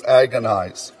Jesus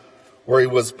agonized, where he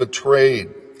was betrayed,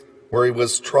 where he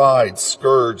was tried,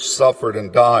 scourged, suffered,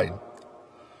 and died.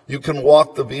 You can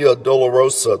walk the Via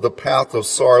Dolorosa, the path of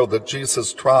sorrow that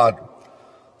Jesus trod,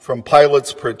 from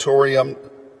Pilate's Praetorium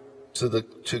to the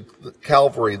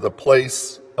Calvary, the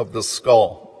place of the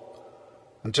skull.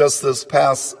 And just this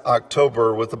past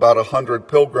October, with about 100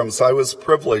 pilgrims, I was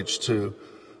privileged to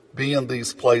be in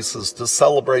these places, to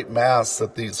celebrate Mass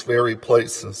at these very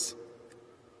places.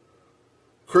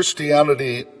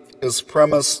 Christianity is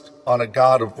premised on a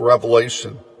God of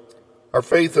revelation. Our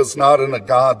faith is not in a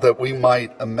God that we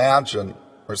might imagine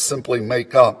or simply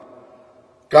make up.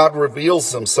 God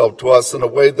reveals himself to us in a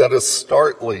way that is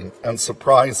startling and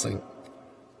surprising.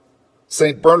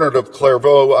 St. Bernard of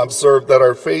Clairvaux observed that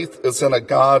our faith is in a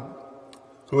God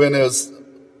who in his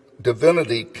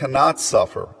divinity cannot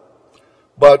suffer,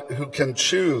 but who can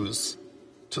choose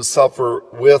to suffer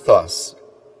with us.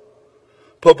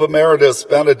 Pope Emeritus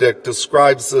Benedict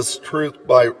describes this truth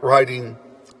by writing,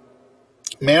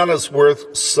 "Man is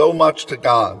worth so much to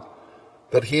God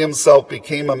that he himself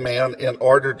became a man in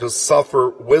order to suffer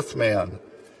with man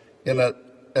in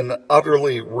an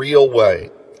utterly real way,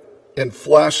 in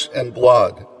flesh and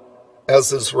blood,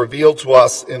 as is revealed to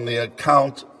us in the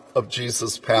account of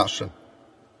Jesus' passion.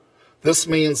 This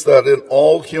means that in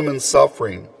all human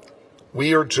suffering,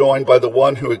 we are joined by the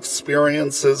one who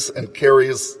experiences and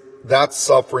carries that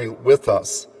suffering with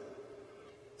us.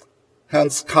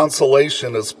 Hence,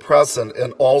 consolation is present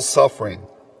in all suffering,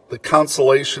 the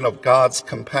consolation of God's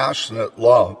compassionate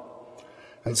love.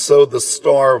 And so the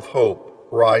star of hope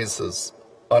rises,"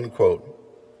 unquote.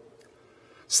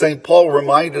 St. Paul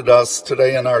reminded us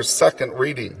today in our second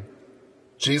reading,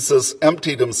 Jesus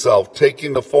emptied himself,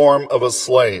 taking the form of a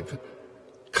slave,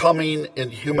 coming in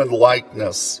human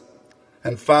likeness,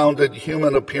 and found in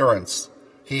human appearance.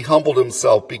 He humbled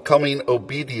himself, becoming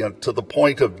obedient to the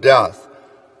point of death,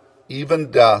 even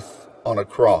death on a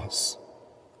cross.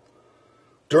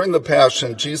 During the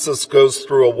Passion, Jesus goes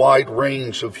through a wide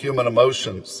range of human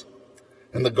emotions.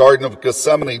 In the Garden of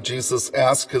Gethsemane, Jesus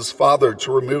asked his Father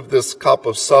to remove this cup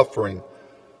of suffering,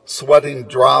 sweating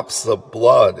drops of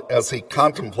blood as he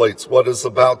contemplates what is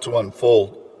about to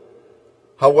unfold.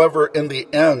 However, in the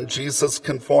end, Jesus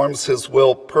conforms his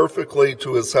will perfectly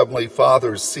to his Heavenly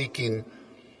Father, seeking,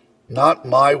 "Not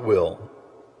my will,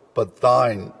 but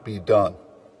thine be done."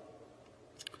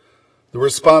 The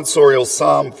responsorial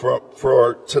psalm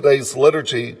for today's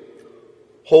liturgy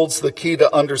holds the key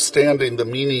to understanding the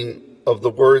meaning of the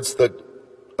words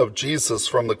of Jesus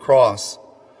from the cross.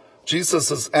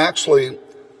 Jesus is actually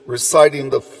reciting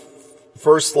the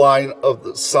first line of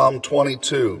the Psalm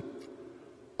 22.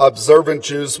 Observant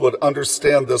Jews would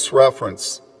understand this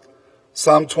reference.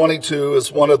 Psalm 22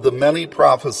 is one of the many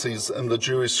prophecies in the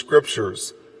Jewish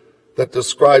scriptures that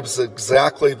describes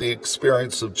exactly the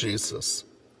experience of Jesus,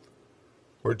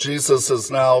 where Jesus is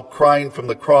now crying from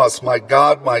the cross, my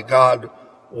God,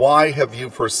 why have you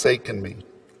forsaken me?"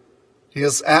 He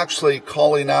is actually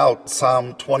calling out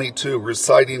Psalm 22,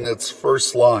 reciting its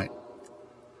first line.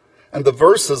 And the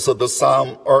verses of the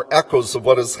psalm are echoes of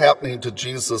what is happening to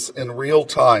Jesus in real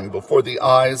time before the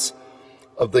eyes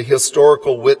of the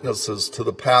historical witnesses to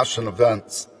the Passion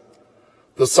events.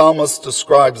 The psalmist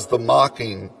describes the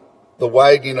mocking, the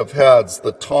wagging of heads,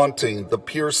 the taunting, the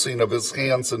piercing of his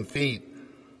hands and feet,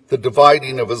 the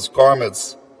dividing of his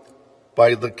garments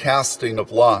by the casting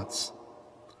of lots.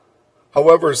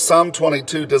 However, Psalm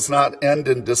 22 does not end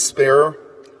in despair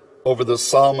over the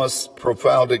psalmist's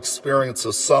profound experience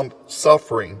of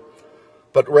suffering,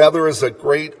 but rather is a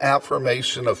great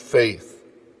affirmation of faith.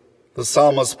 The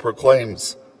psalmist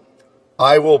proclaims,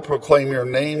 "I will proclaim your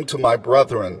name to my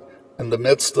brethren in the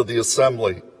midst of the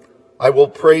assembly. I will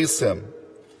praise him.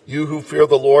 You who fear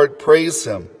the Lord, praise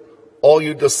him. All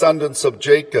you descendants of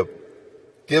Jacob,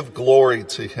 give glory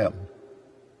to him."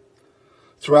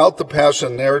 Throughout the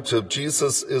Passion narrative,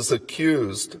 Jesus is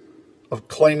accused of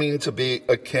claiming to be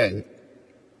a king.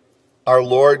 Our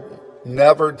Lord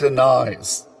never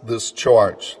denies this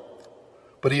charge,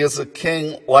 but he is a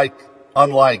king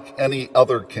unlike any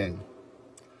other king.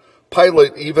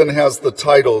 Pilate even has the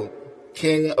title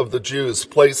King of the Jews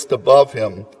placed above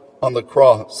him on the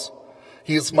cross.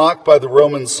 He is mocked by the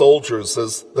Roman soldiers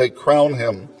as they crown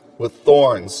him with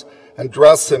thorns and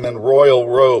dress him in royal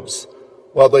robes,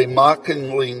 while they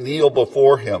mockingly kneel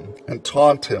before him and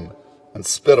taunt him and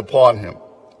spit upon him.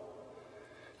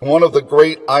 And one of the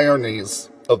great ironies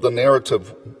of the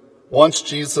narrative, once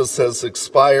Jesus has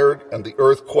expired and the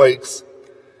earth quakes,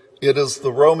 it is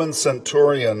the Roman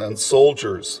centurion and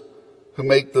soldiers who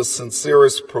make the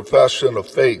sincerest profession of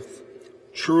faith.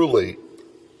 Truly,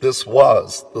 this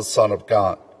was the Son of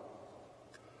God.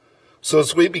 So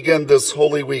as we begin this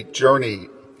Holy Week journey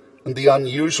in the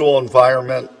unusual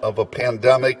environment of a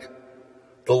pandemic,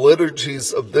 the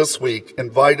liturgies of this week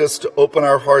invite us to open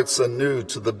our hearts anew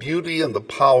to the beauty and the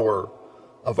power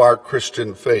of our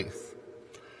Christian faith.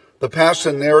 The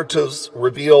Passion narratives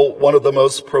reveal one of the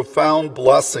most profound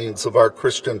blessings of our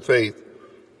Christian faith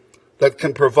that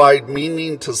can provide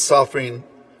meaning to suffering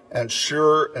and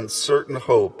sure and certain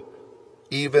hope,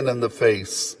 even in the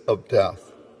face of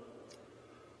death.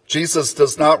 Jesus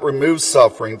does not remove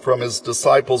suffering from his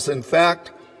disciples. In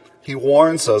fact, he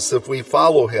warns us if we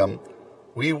follow him,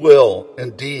 we will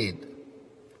indeed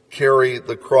carry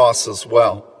the cross as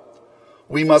well.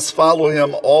 We must follow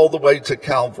him all the way to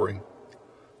Calvary.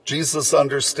 Jesus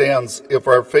understands if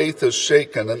our faith is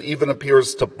shaken and even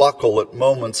appears to buckle at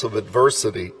moments of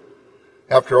adversity.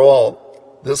 After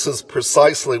all, this is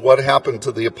precisely what happened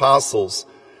to the apostles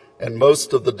and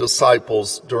most of the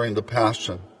disciples during the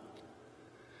Passion.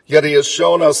 Yet he has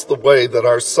shown us the way that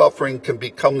our suffering can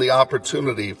become the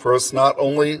opportunity for us not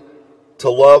only to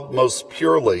love most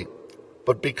purely,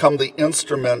 but become the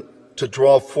instrument to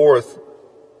draw forth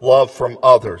love from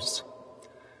others.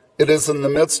 It is in the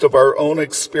midst of our own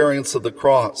experience of the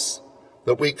cross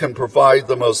that we can provide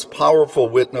the most powerful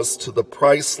witness to the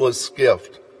priceless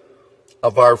gift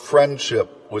of our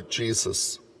friendship with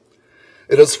Jesus.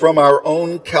 It is from our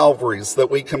own Calvaries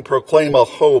that we can proclaim a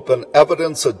hope and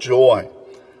evidence a joy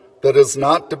that is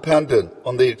not dependent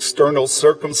on the external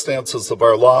circumstances of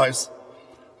our lives,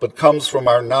 but comes from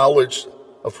our knowledge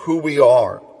of who we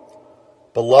are,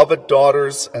 beloved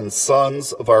daughters and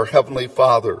sons of our Heavenly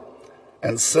Father,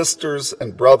 and sisters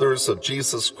and brothers of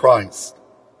Jesus Christ,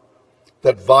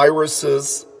 that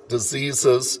viruses,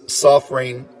 diseases,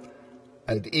 suffering,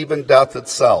 and even death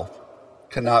itself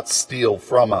cannot steal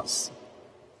from us.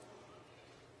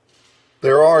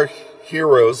 There are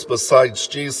heroes besides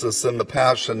Jesus in the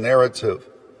Passion narrative,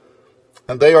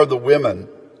 and they are the women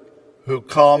who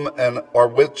come and are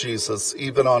with Jesus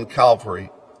even on Calvary,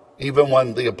 even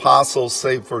when the apostles,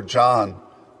 save for John,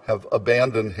 have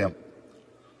abandoned him.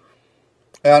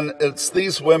 And it's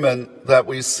these women that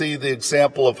we see the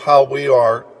example of how we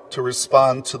are to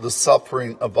respond to the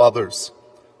suffering of others,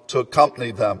 to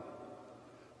accompany them.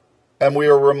 And we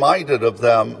are reminded of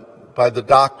them by the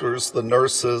doctors, the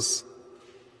nurses,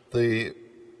 the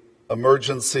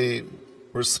emergency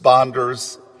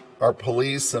responders, our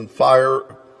police and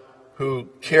fire who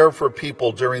care for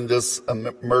people during this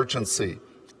emergency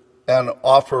and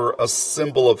offer a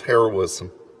symbol of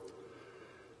heroism.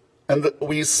 And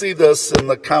we see this in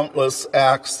the countless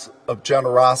acts of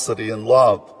generosity and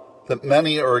love that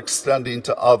many are extending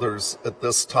to others at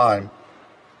this time,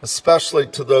 especially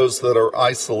to those that are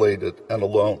isolated and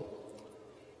alone.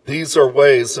 These are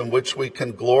ways in which we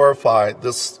can glorify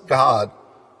this God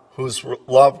who's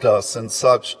loved us in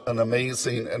such an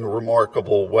amazing and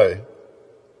remarkable way.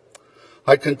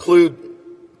 I conclude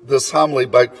this homily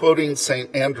by quoting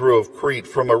St. Andrew of Crete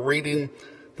from a reading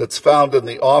that's found in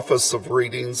the office of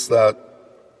readings that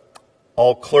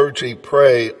all clergy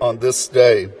pray on this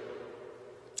day.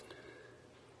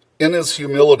 In his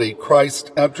humility,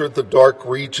 Christ entered the dark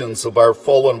regions of our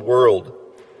fallen world,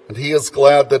 and he is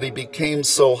glad that he became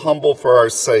so humble for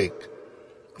our sake,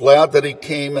 glad that he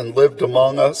came and lived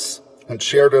among us and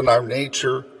shared in our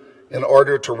nature in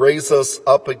order to raise us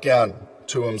up again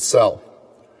to himself.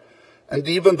 And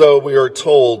even though we are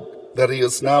told that he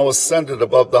is now ascended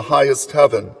above the highest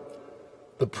heaven,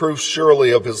 the proof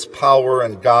surely of his power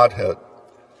and Godhead,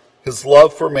 his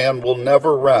love for man will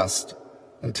never rest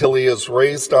until he has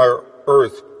raised our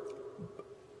earthbound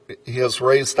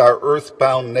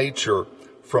nature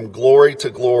from glory to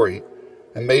glory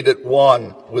and made it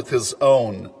one with his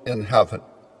own in heaven.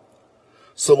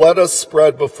 So let us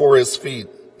spread before his feet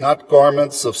not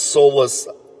garments of soulless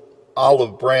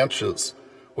olive branches,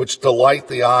 which delight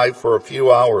the eye for a few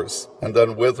hours and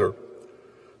then wither,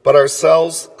 but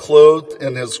ourselves clothed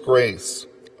in his grace,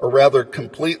 or rather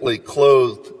completely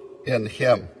clothed in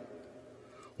him.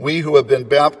 We who have been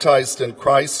baptized in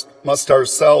Christ must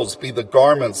ourselves be the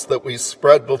garments that we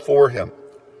spread before him.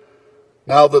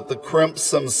 Now that the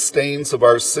crimson stains of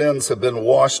our sins have been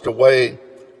washed away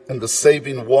in the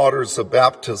saving waters of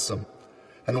baptism,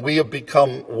 and we have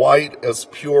become white as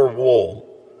pure wool,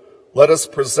 let us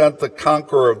present the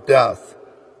conqueror of death,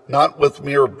 not with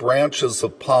mere branches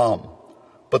of palm,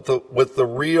 but with the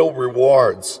real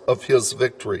rewards of his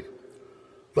victory.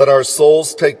 Let our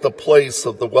souls take the place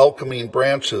of the welcoming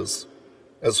branches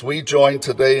as we join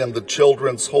today in the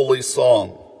children's holy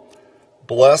song.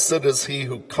 Blessed is he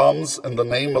who comes in the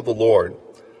name of the Lord.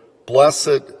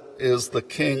 Blessed is the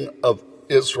King of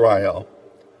Israel.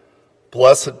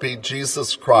 Blessed be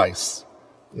Jesus Christ,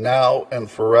 now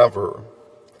and forever.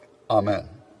 Amen.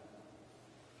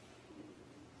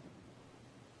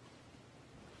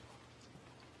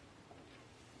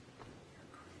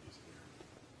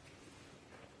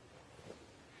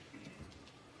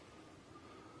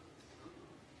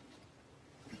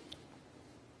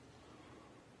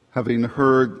 Having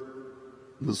heard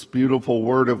this beautiful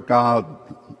word of God,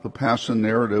 the Passion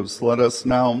narratives, let us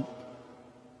now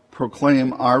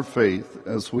proclaim our faith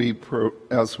as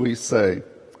we say,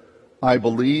 I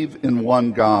believe in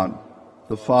one God,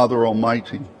 the Father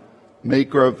Almighty,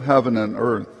 maker of heaven and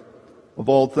earth, of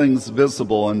all things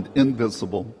visible and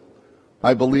invisible.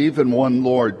 I believe in one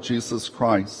Lord, Jesus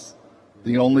Christ,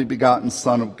 the only begotten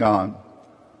Son of God,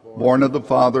 born of the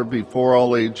Father before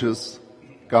all ages,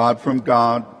 God from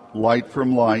God, light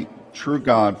from light, true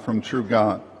God from true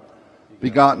God,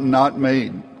 begotten, not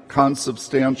made,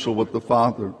 consubstantial with the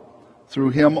Father. Through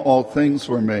him all things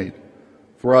were made.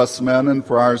 For us men and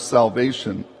for our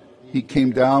salvation, he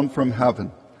came down from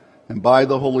heaven, and by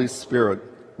the Holy Spirit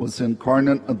was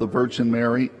incarnate of the Virgin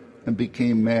Mary and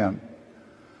became man.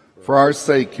 For our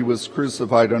sake he was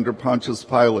crucified under Pontius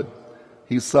Pilate.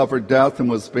 He suffered death and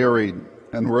was buried,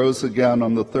 and rose again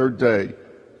on the third day,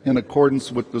 in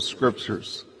accordance with the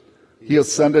Scriptures. He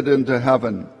ascended into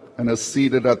heaven and is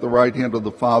seated at the right hand of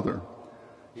the Father.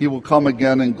 He will come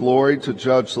again in glory to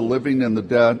judge the living and the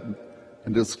dead,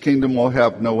 and his kingdom will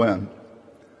have no end.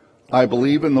 I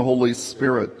believe in the Holy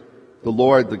Spirit, the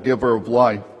Lord, the giver of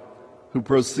life, who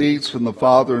proceeds from the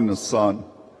Father and the Son,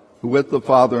 who with the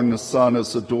Father and the Son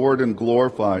is adored and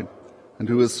glorified, and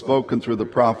who has spoken through the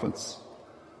prophets.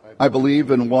 I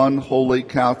believe in one holy,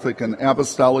 Catholic, and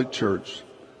apostolic church.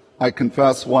 I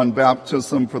confess one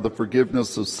baptism for the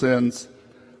forgiveness of sins,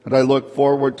 and I look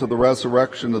forward to the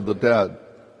resurrection of the dead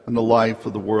and the life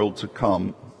of the world to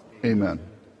come. Amen.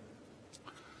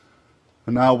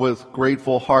 And now, with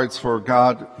grateful hearts for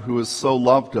God who has so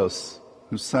loved us,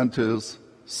 who sent his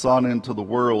Son into the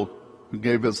world, who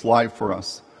gave his life for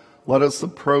us, let us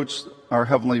approach our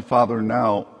Heavenly Father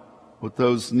now with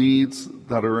those needs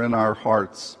that are in our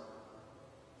hearts.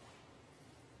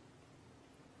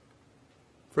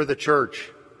 For the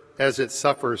Church, as it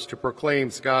suffers to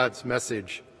proclaim God's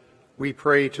message, we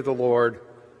pray to the Lord.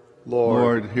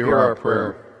 Lord, hear our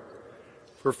prayer.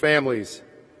 For families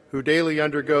who daily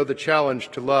undergo the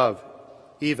challenge to love,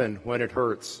 even when it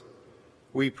hurts,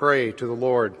 we pray to the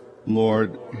Lord.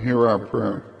 Lord, hear our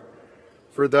prayer.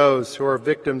 For those who are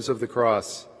victims of the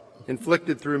cross,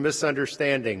 inflicted through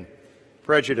misunderstanding,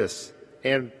 prejudice,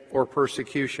 and/or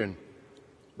persecution,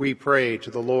 we pray to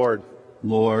the Lord.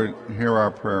 Lord, hear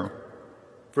our prayer.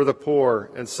 For the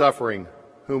poor and suffering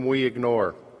whom we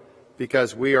ignore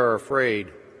because we are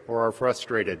afraid or are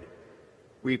frustrated,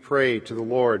 we pray to the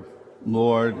Lord.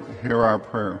 Lord, hear our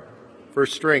prayer. For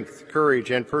strength, courage,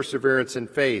 and perseverance in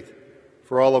faith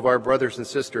for all of our brothers and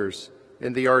sisters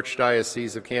in the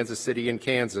Archdiocese of Kansas City and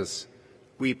Kansas,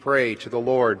 we pray to the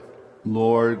Lord.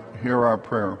 Lord, hear our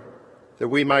prayer. That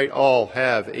we might all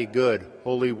have a good,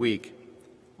 holy week,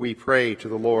 we pray to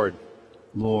the Lord.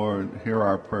 Lord, hear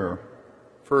our prayer.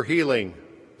 For healing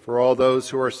for all those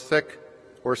who are sick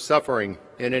or suffering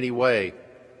in any way,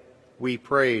 we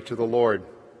pray to the Lord.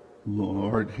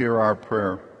 Lord, hear our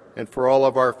prayer. And for all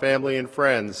of our family and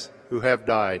friends who have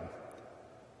died,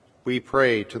 we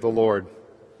pray to the Lord.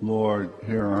 Lord,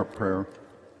 hear our prayer.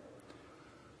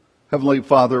 Heavenly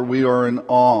Father, we are in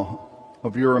awe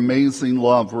of your amazing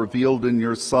love revealed in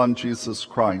your Son, Jesus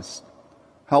Christ.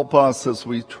 Help us as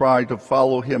we try to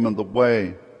follow him in the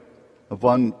way of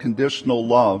unconditional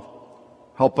love.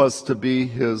 Help us to be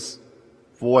his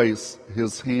voice,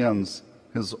 his hands,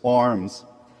 his arms,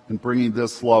 in bringing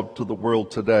this love to the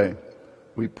world today.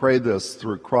 We pray this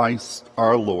through Christ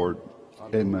our Lord.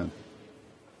 Amen.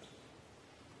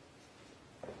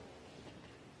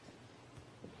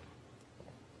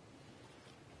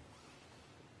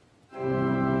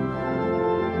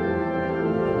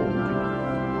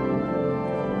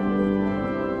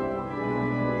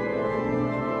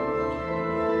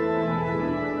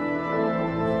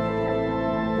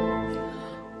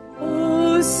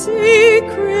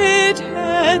 Sacred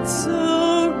head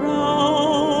surrounded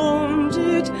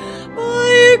by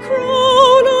a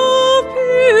crown of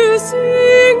piercing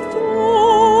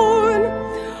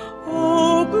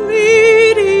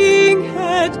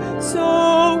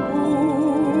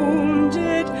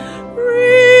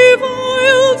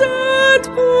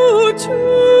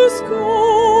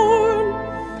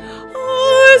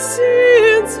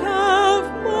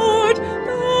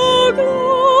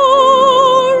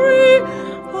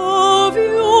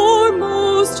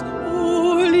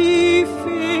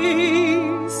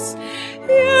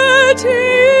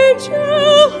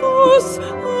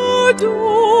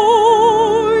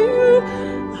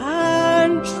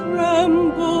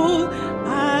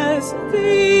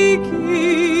earthly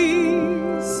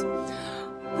keys.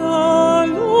 The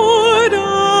Lord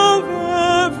of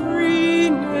every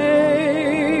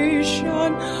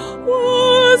nation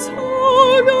was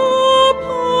hung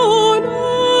upon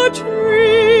a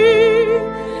tree.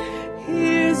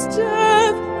 His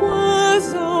death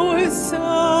was our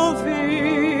salvation,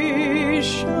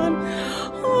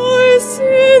 our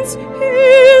sins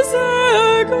his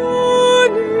agony.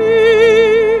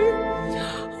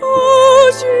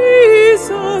 Oh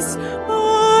Jesus,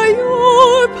 by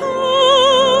your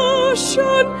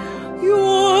passion,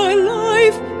 your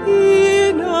life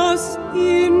in us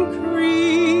increase.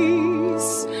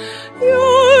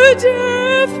 Your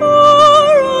death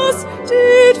for us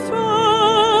did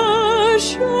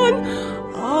fashion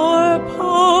our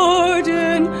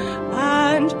pardon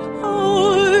and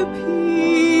our peace.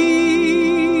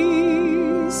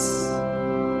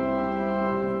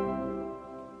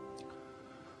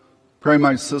 Pray,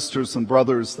 my sisters and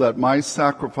brothers, that my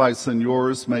sacrifice and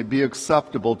yours may be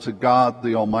acceptable to God,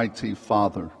 the Almighty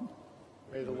Father.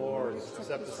 May the Lord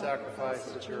accept the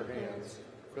sacrifice at your hands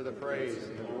for the praise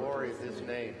and the glory of his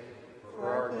name, for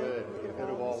our good and the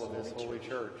good of all of his holy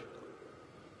church.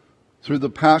 Through the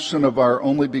passion of our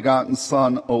only begotten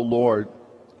Son, O Lord,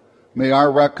 may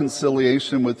our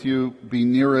reconciliation with you be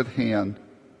near at hand,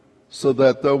 so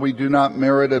that though we do not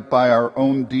merit it by our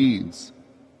own deeds,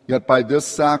 yet by this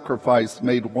sacrifice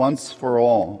made once for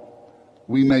all,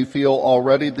 we may feel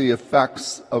already the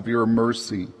effects of your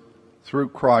mercy, through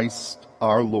Christ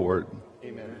our Lord.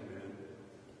 Amen.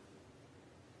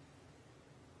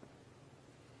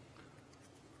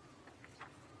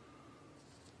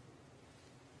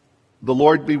 The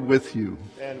Lord be with you.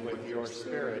 And with your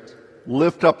spirit,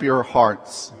 Lift up your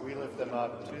hearts. we lift them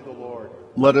up to the Lord.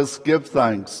 Let us give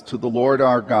thanks to the Lord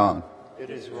our God. It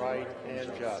is right and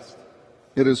just.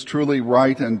 It is truly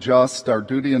right and just, our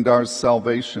duty and our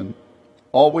salvation,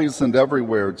 always and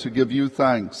everywhere to give you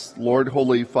thanks, Lord,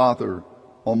 Holy Father,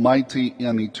 Almighty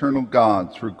and eternal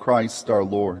God, through Christ our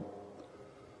Lord.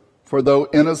 For though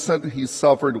innocent, he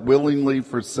suffered willingly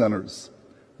for sinners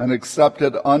and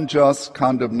accepted unjust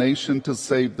condemnation to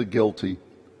save the guilty.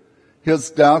 His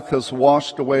death has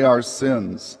washed away our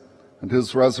sins, and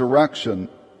his resurrection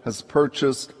has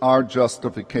purchased our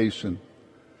justification.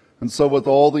 And so with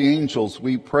all the angels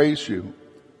we praise you,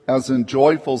 as in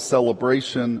joyful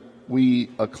celebration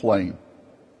we acclaim.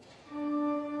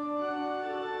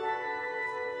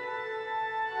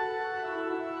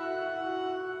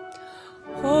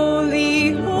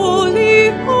 Holy, holy,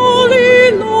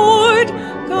 holy Lord,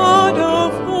 God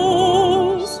of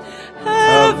hosts,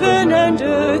 heaven and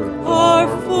earth are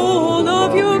full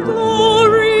of your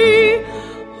glory.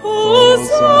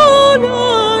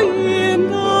 Hosanna in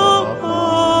the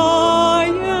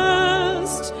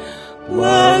highest.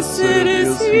 Blessed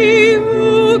is he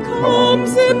who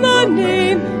comes in the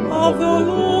name of the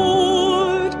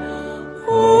Lord.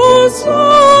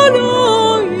 Hosanna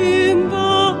in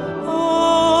the highest.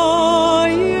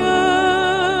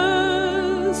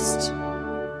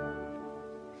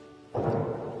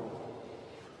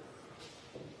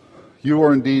 You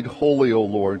are indeed holy, O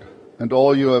Lord, and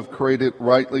all you have created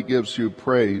rightly gives you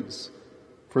praise.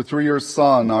 For through your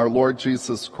Son, our Lord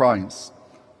Jesus Christ,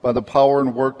 by the power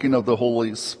and working of the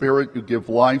Holy Spirit, you give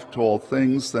life to all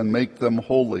things and make them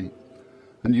holy.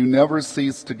 And you never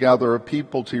cease to gather a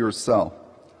people to yourself,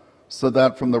 so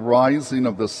that from the rising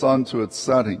of the sun to its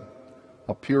setting,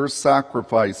 a pure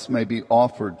sacrifice may be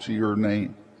offered to your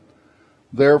name.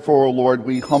 Therefore, O Lord,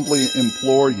 we humbly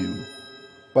implore you,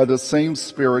 by the same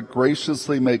Spirit,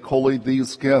 graciously make holy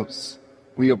these gifts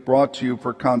we have brought to you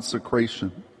for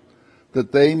consecration,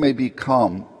 that they may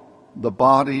become the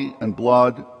body and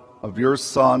blood of your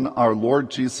Son, our Lord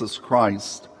Jesus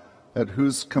Christ, at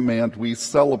whose command we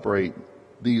celebrate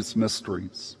these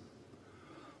mysteries.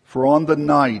 For on the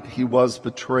night he was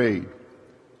betrayed,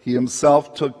 he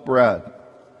himself took bread,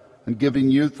 and giving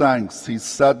you thanks, he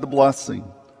said the blessing,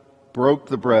 broke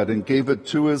the bread, and gave it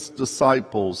to his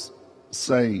disciples,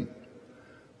 saying,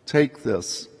 "Take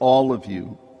this, all of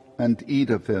you, and eat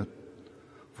of it,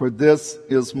 for this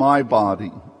is my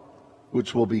body,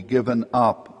 which will be given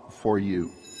up for you."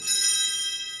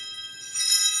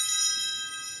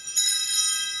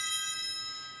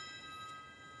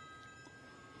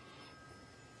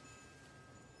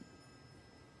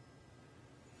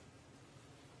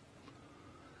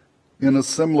 In a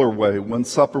similar way, when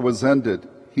supper was ended,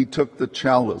 he took the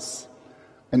chalice,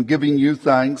 and giving you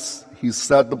thanks, he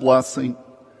said the blessing,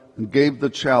 and gave the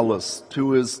chalice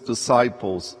to his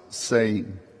disciples,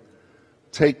 saying,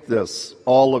 "Take this,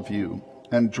 all of you,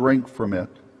 and drink from it,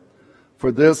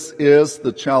 for this is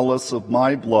the chalice of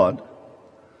my blood,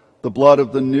 the blood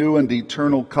of the new and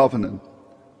eternal covenant,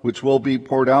 which will be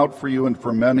poured out for you and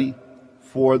for many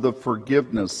for the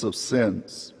forgiveness of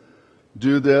sins.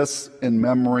 Do this in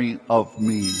memory of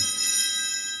me.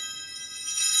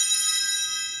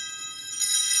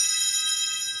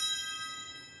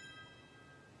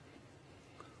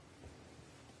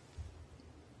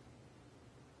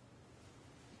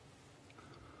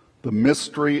 The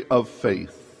mystery of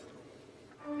faith.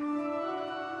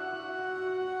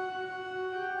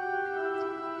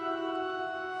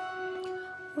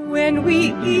 When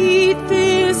we eat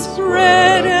this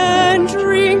bread and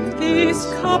drink this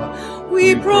cup,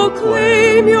 we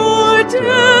proclaim your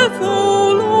death,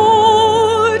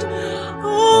 O Lord,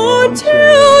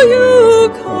 until you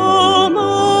come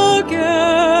again.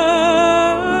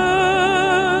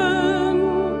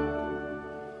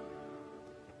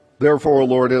 Therefore,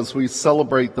 Lord, as we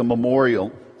celebrate the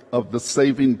memorial of the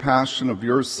saving passion of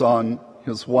your Son,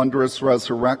 his wondrous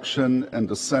resurrection and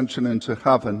ascension into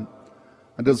heaven,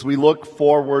 and as we look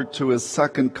forward to his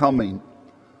second coming,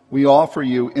 we offer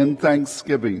you in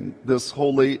thanksgiving this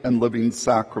holy and living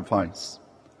sacrifice.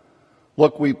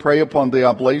 Look, we pray upon the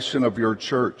oblation of your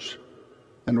church,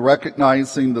 and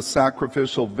recognizing the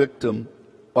sacrificial victim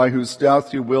by whose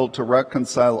death you will to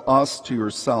reconcile us to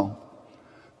yourself,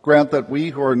 grant that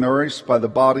we who are nourished by the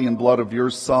body and blood of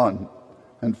your Son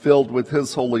and filled with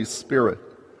his Holy Spirit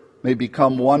may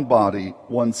become one body,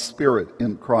 one spirit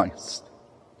in Christ.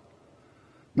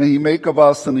 May he make of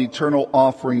us an eternal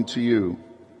offering to you,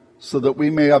 so that we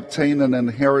may obtain an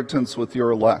inheritance with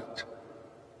your elect,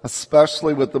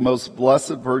 especially with the most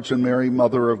blessed Virgin Mary,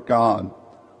 Mother of God,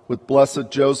 with blessed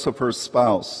Joseph, her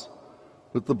spouse,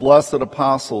 with the blessed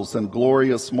apostles and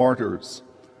glorious martyrs,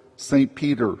 St.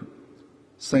 Peter,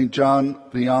 St. John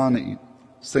Vianney,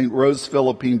 St. Rose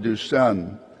Philippine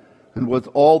Duchesne, and with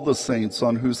all the saints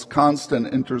on whose constant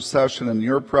intercession in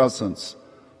your presence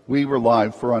we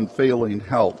rely for unfailing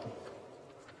help.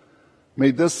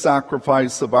 May this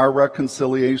sacrifice of our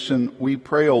reconciliation, we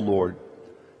pray, O Lord,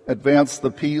 advance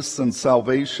the peace and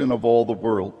salvation of all the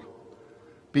world.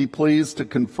 Be pleased to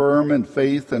confirm in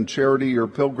faith and charity your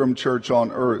pilgrim church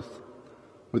on earth,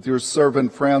 with your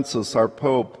servant Francis, our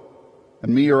Pope,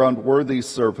 and me, your unworthy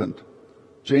servant,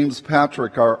 James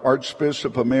Patrick, our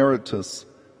Archbishop Emeritus,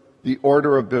 the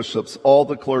order of bishops, all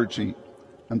the clergy,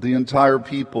 and the entire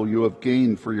people you have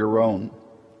gained for your own.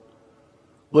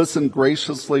 Listen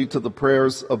graciously to the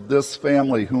prayers of this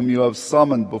family whom you have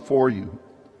summoned before you,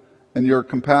 and your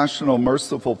compassionate,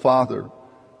 merciful Father,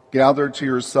 gather to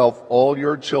yourself all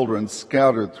your children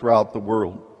scattered throughout the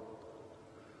world.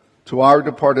 To our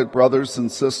departed brothers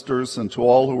and sisters, and to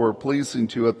all who are pleasing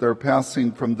to you at their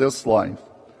passing from this life,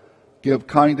 give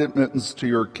kind admittance to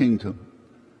your kingdom.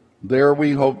 There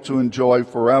we hope to enjoy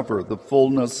forever the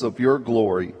fullness of your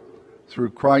glory, through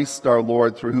Christ our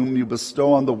Lord, through whom you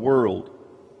bestow on the world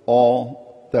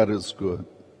all that is good.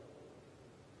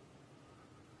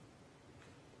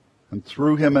 And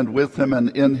through him and with him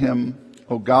and in him,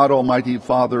 O God, Almighty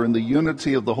Father, in the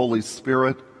unity of the Holy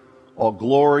Spirit, all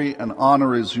glory and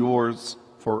honor is yours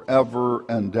forever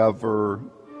and ever.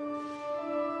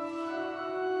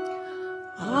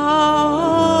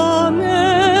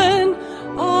 Amen.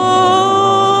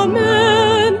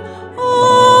 Amen.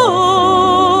 Amen.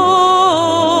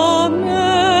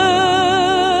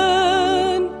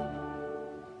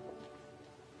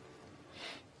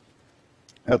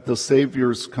 At the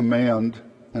Savior's command,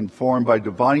 and formed by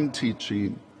divine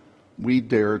teaching, we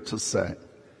dare to say,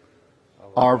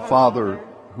 Our Father,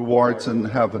 who art in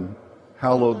heaven,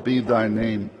 hallowed be thy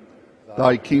name.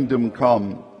 Thy kingdom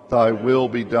come, thy will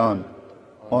be done,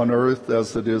 on earth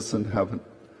as it is in heaven.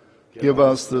 Give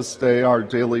us this day our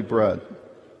daily bread,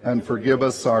 and forgive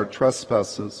us our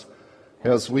trespasses,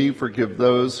 as we forgive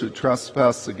those who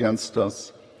trespass against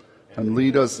us. And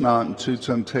lead us not into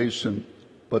temptation,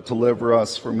 but deliver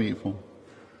us from evil.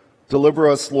 Deliver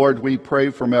us, Lord, we pray,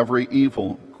 from every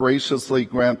evil. Graciously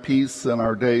grant peace in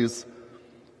our days,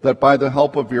 that by the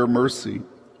help of your mercy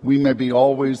we may be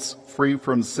always free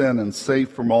from sin and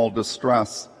safe from all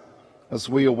distress, as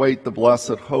we await the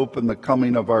blessed hope and the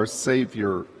coming of our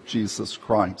Savior, Jesus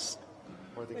Christ.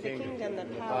 For the kingdom, the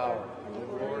power, and the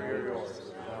glory are yours,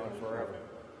 now and forever.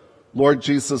 Lord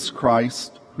Jesus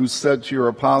Christ, who said to your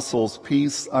apostles,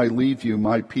 Peace I leave you,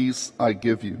 my peace I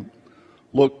give you,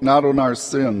 look not on our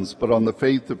sins, but on the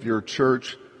faith of your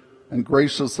church, and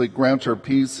graciously grant her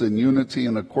peace and unity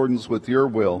in accordance with your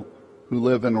will, who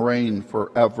live and reign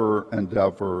forever and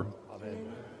ever.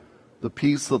 Amen. The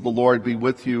peace of the Lord be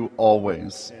with you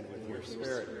always. And with your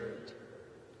spirit.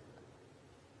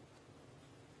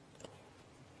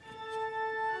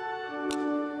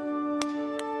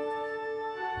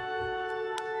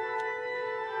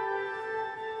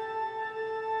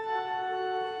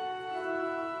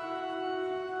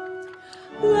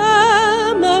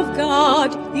 Lamb of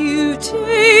God, you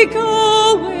take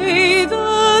away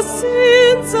the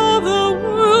sins of the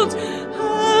world.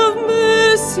 Have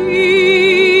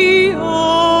mercy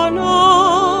on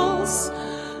us.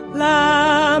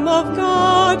 Lamb of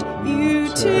God, you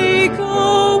take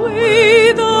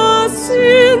away the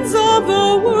sins of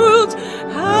the world.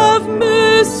 Have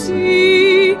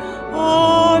mercy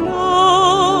on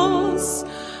us.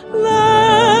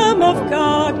 Lamb of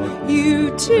God, you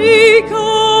take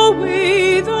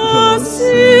away the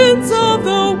sins of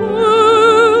the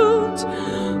world.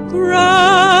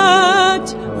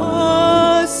 Grant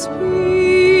us peace.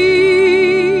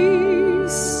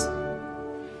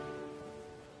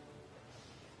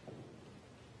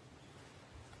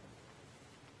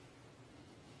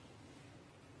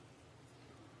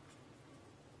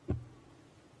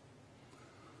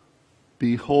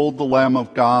 Behold the Lamb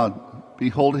of God.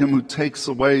 Behold him who takes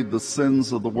away the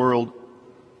sins of the world.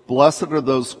 Blessed are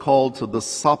those called to the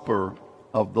supper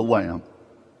of the Lamb.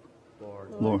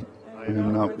 Lord, I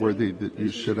am not worthy that you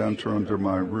should enter under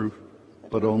my roof,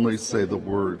 but only say the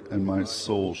word, and my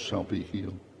soul shall be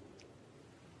healed.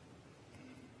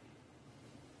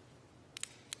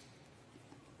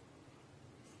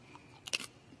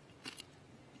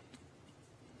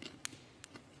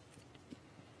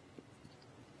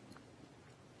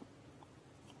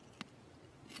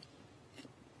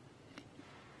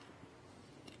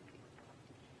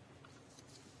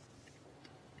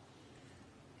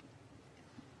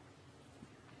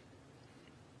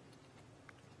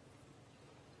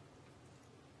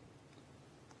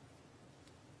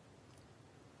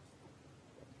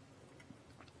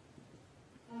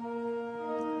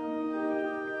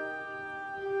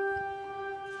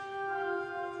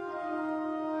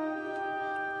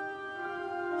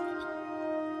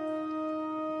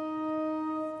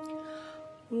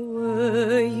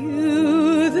 Were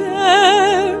you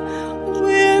there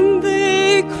when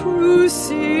they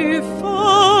crucified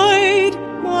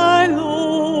my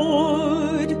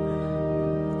Lord?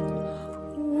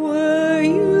 Were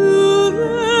you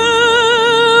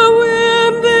there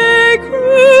when they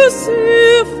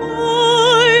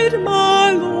crucified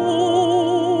my Lord?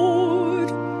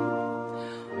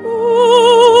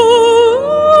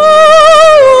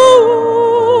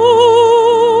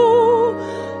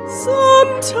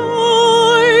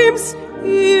 Sometimes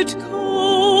it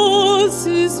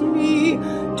causes me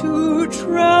to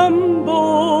tremble,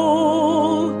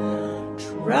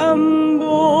 tremble,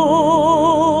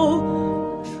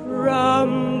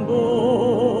 tremble.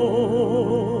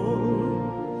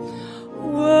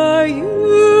 Were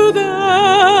you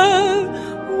there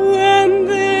when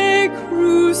they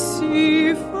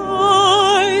crucified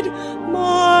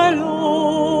my Lord?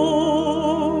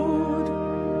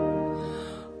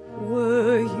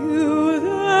 Were you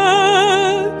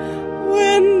there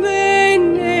when they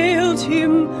nailed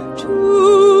him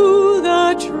to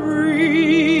the tree?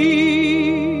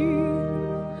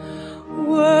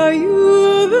 Were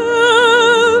you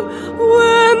there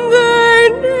when they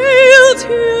nailed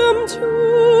him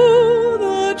to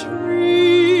the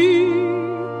tree?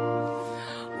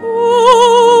 Oh,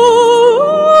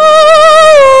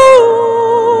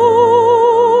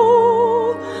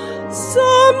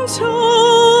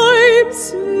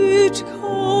 sometimes it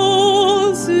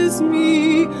causes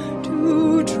me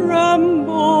to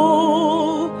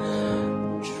tremble,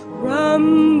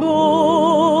 tremble,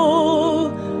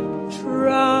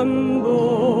 tremble.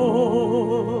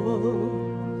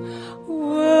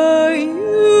 Were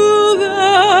you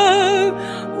there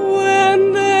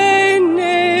when they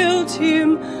nailed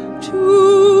him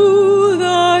to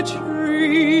the tree?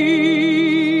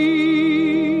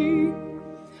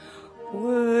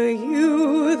 Were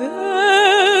you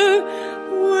there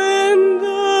when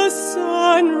the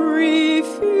sun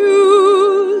refused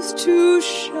to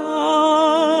shine?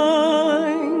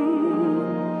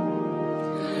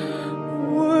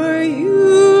 Were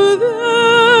you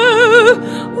there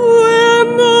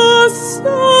when the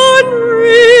sun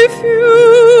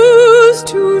refused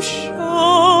to shine?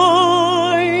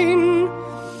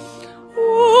 Oh,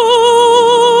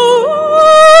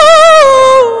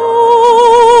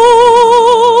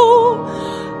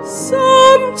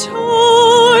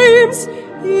 sometimes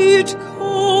it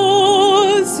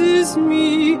causes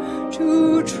me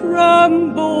to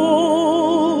tremble,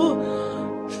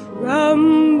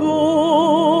 tremble,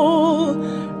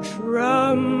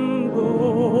 tremble.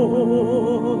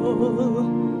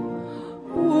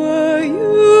 Were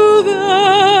you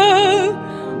there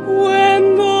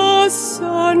when the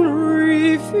sun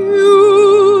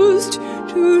refused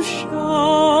to shine?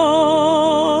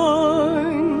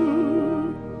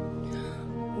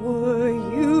 Were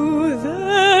you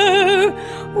there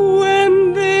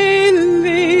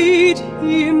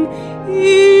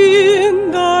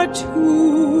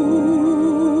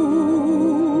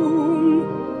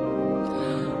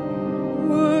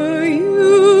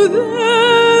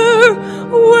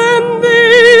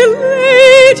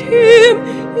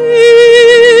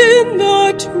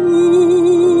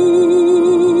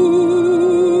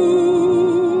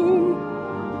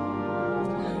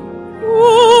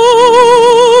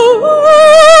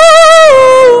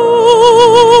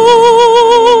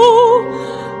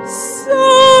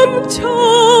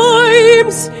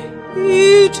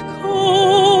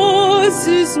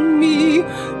cause me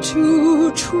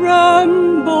to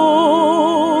tremble,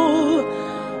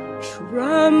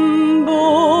 tremble,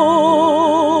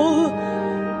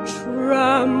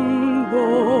 tremble.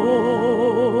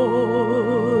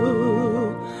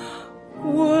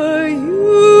 Were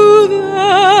you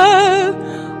there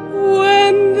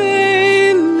when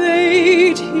they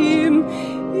laid him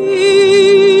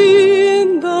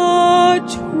in the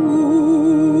tomb?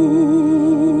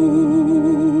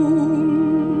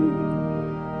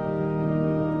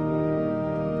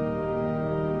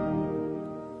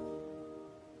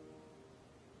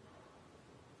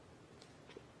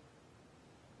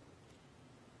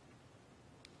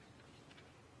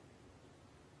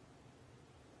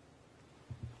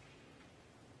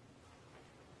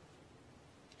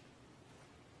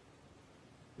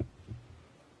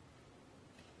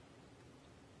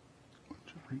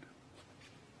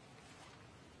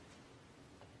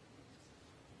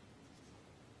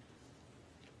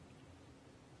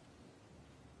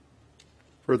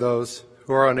 For those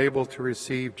who are unable to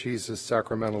receive Jesus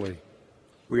sacramentally,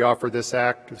 we offer this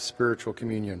act of spiritual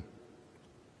communion.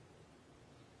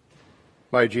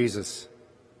 My Jesus,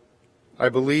 I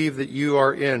believe that you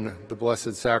are in the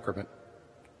Blessed Sacrament.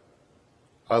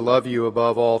 I love you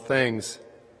above all things,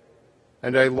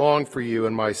 and I long for you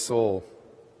in my soul.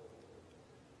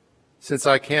 Since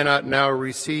I cannot now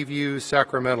receive you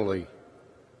sacramentally,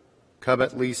 come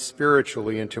at least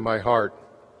spiritually into my heart.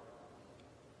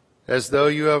 As though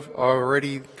you have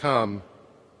already come,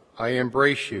 I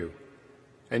embrace you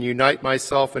and unite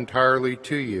myself entirely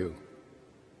to you.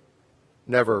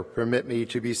 Never permit me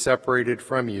to be separated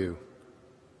from you.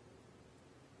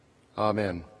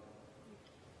 Amen.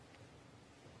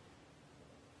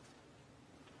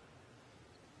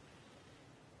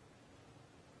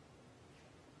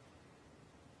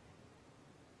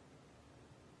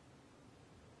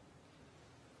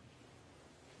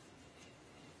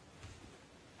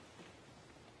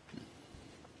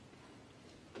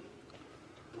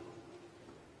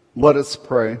 Let us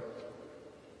pray.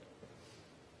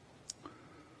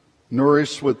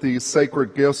 Nourished with these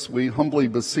sacred gifts, we humbly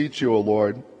beseech you, O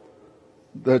Lord,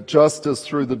 that just as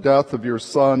through the death of your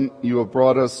Son you have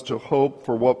brought us to hope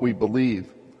for what we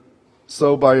believe,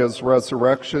 so by his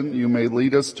resurrection you may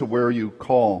lead us to where you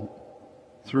call,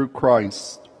 through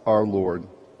Christ our Lord.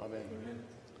 Amen.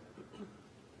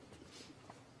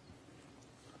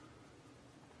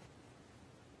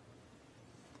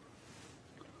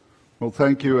 Well,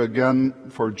 thank you again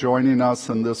for joining us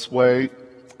in this way.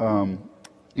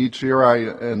 Each year I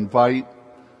invite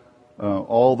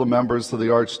all the members of the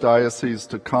Archdiocese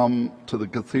to come to the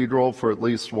cathedral for at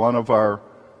least one of our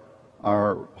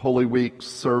Holy Week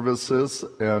services,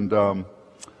 and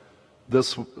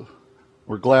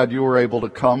we're glad you were able to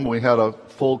come. We had a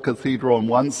full cathedral in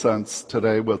one sense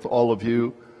today with all of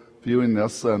you viewing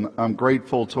this, and I'm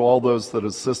grateful to all those that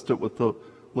assisted with the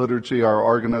liturgy, our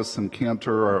organist and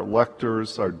cantor, our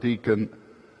lectors, our deacon,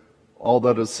 all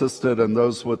that assisted, and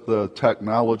those with the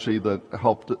technology that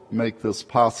helped make this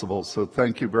possible. So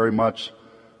thank you very much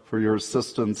for your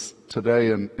assistance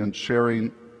today in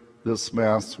sharing this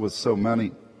Mass with so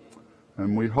many.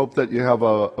 And we hope that you have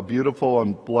a beautiful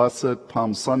and blessed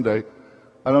Palm Sunday.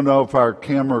 I don't know if our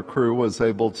camera crew was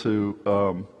able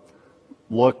to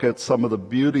look at some of the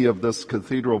beauty of this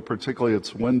cathedral, particularly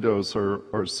its windows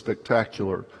are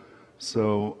spectacular.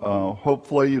 So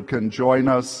hopefully you can join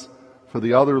us for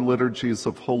the other liturgies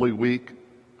of Holy Week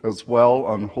as well.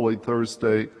 On Holy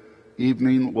Thursday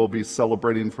evening, we'll be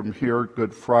celebrating from here.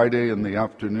 Good Friday in the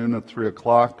afternoon at 3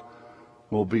 o'clock,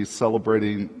 we'll be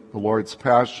celebrating the Lord's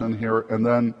Passion here. And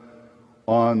then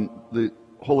on the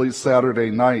Holy Saturday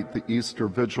night, the Easter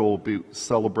Vigil will be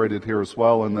celebrated here as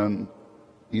well, and then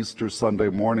Easter Sunday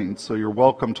morning. So you're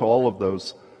welcome to all of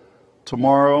those.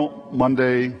 Tomorrow,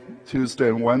 Monday, Tuesday,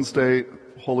 and Wednesday,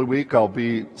 Holy Week, I'll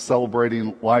be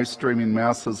celebrating live streaming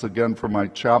Masses again from my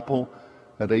chapel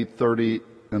at 8:30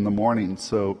 in the morning.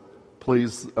 So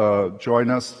please join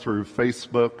us through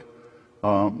Facebook.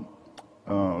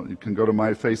 You can go to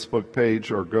my Facebook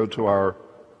page or go to our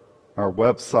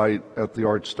website at the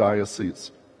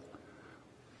Archdiocese.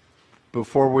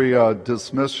 Before we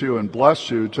dismiss you and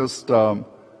bless you, just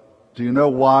do you know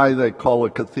why they call a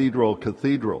cathedral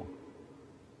cathedral?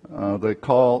 They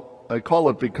call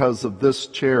it because of this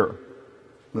chair.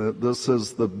 This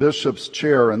is the bishop's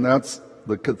chair, and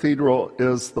the cathedral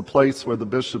is the place where the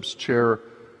bishop's chair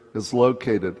is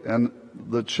located. And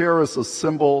the chair is a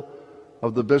symbol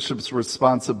of the bishop's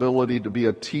responsibility to be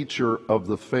a teacher of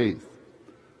the faith.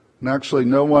 And actually,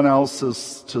 no one else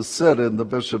is to sit in the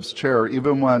bishop's chair.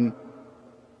 Even when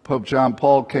Pope John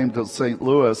Paul came to St.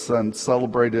 Louis and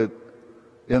celebrated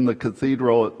in the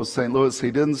cathedral at St. Louis, he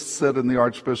didn't sit in the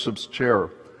Archbishop's chair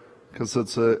because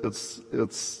it's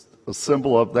a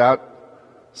symbol of that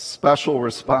special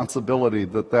responsibility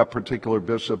that that particular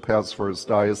bishop has for his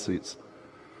diocese.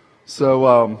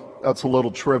 So that's a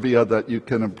little trivia that you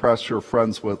can impress your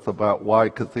friends with about why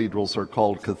cathedrals are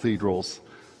called cathedrals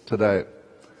today.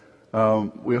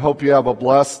 We hope you have a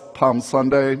blessed Palm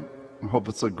Sunday. I hope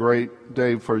it's a great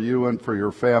day for you and for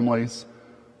your families.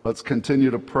 Let's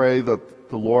continue to pray that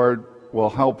the Lord will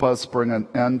help us bring an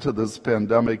end to this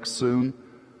pandemic soon,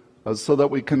 so that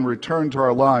we can return to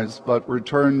our lives, but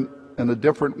return in a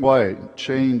different way,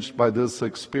 changed by this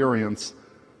experience,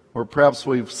 or perhaps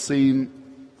we've seen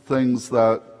things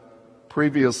that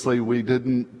previously we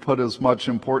didn't put as much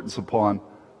importance upon.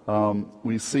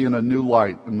 We see in a new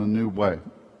light, in a new way.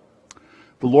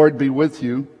 The Lord be with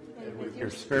you. And with your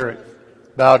spirit.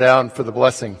 Bow down for the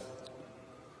blessing.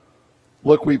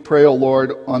 Look, we pray, O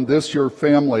Lord, on this your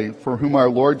family, for whom our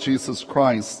Lord Jesus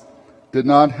Christ did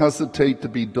not hesitate to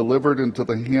be delivered into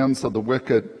the hands of the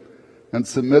wicked and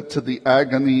submit to the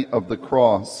agony of the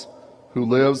cross, who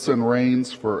lives and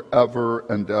reigns forever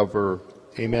and ever.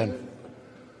 Amen.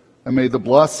 And may the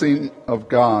blessing of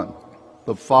God,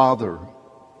 the Father,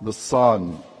 the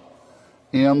Son,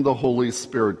 and the Holy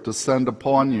Spirit descend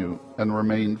upon you and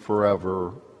remain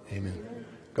forever. Amen.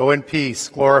 Go in peace,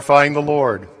 glorifying the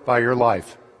Lord by your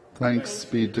life. Thanks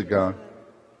be to God.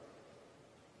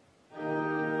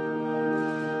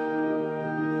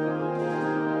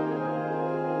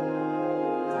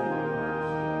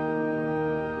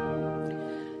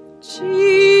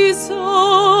 Jesus,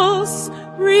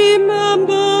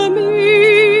 remember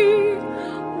me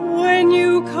when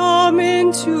you come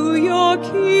into your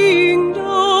kingdom.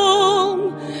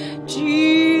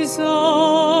 Jesus,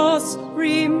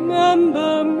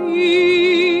 remember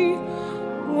me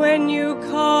when you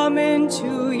come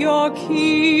into your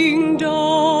kingdom.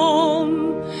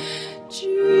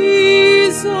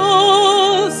 Jesus,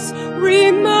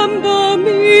 remember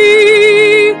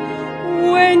me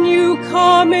when you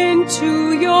come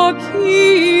into your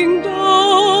kingdom.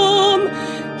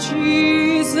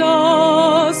 Jesus,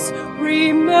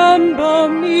 remember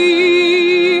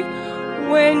me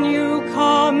when you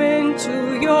come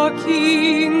into your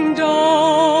kingdom.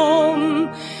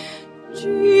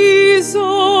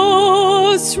 Jesus,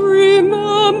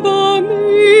 remember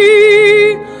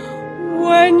me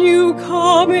when you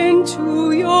come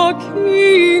into your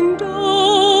kingdom.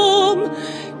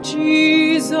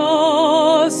 Jesus,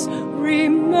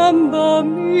 remember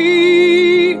me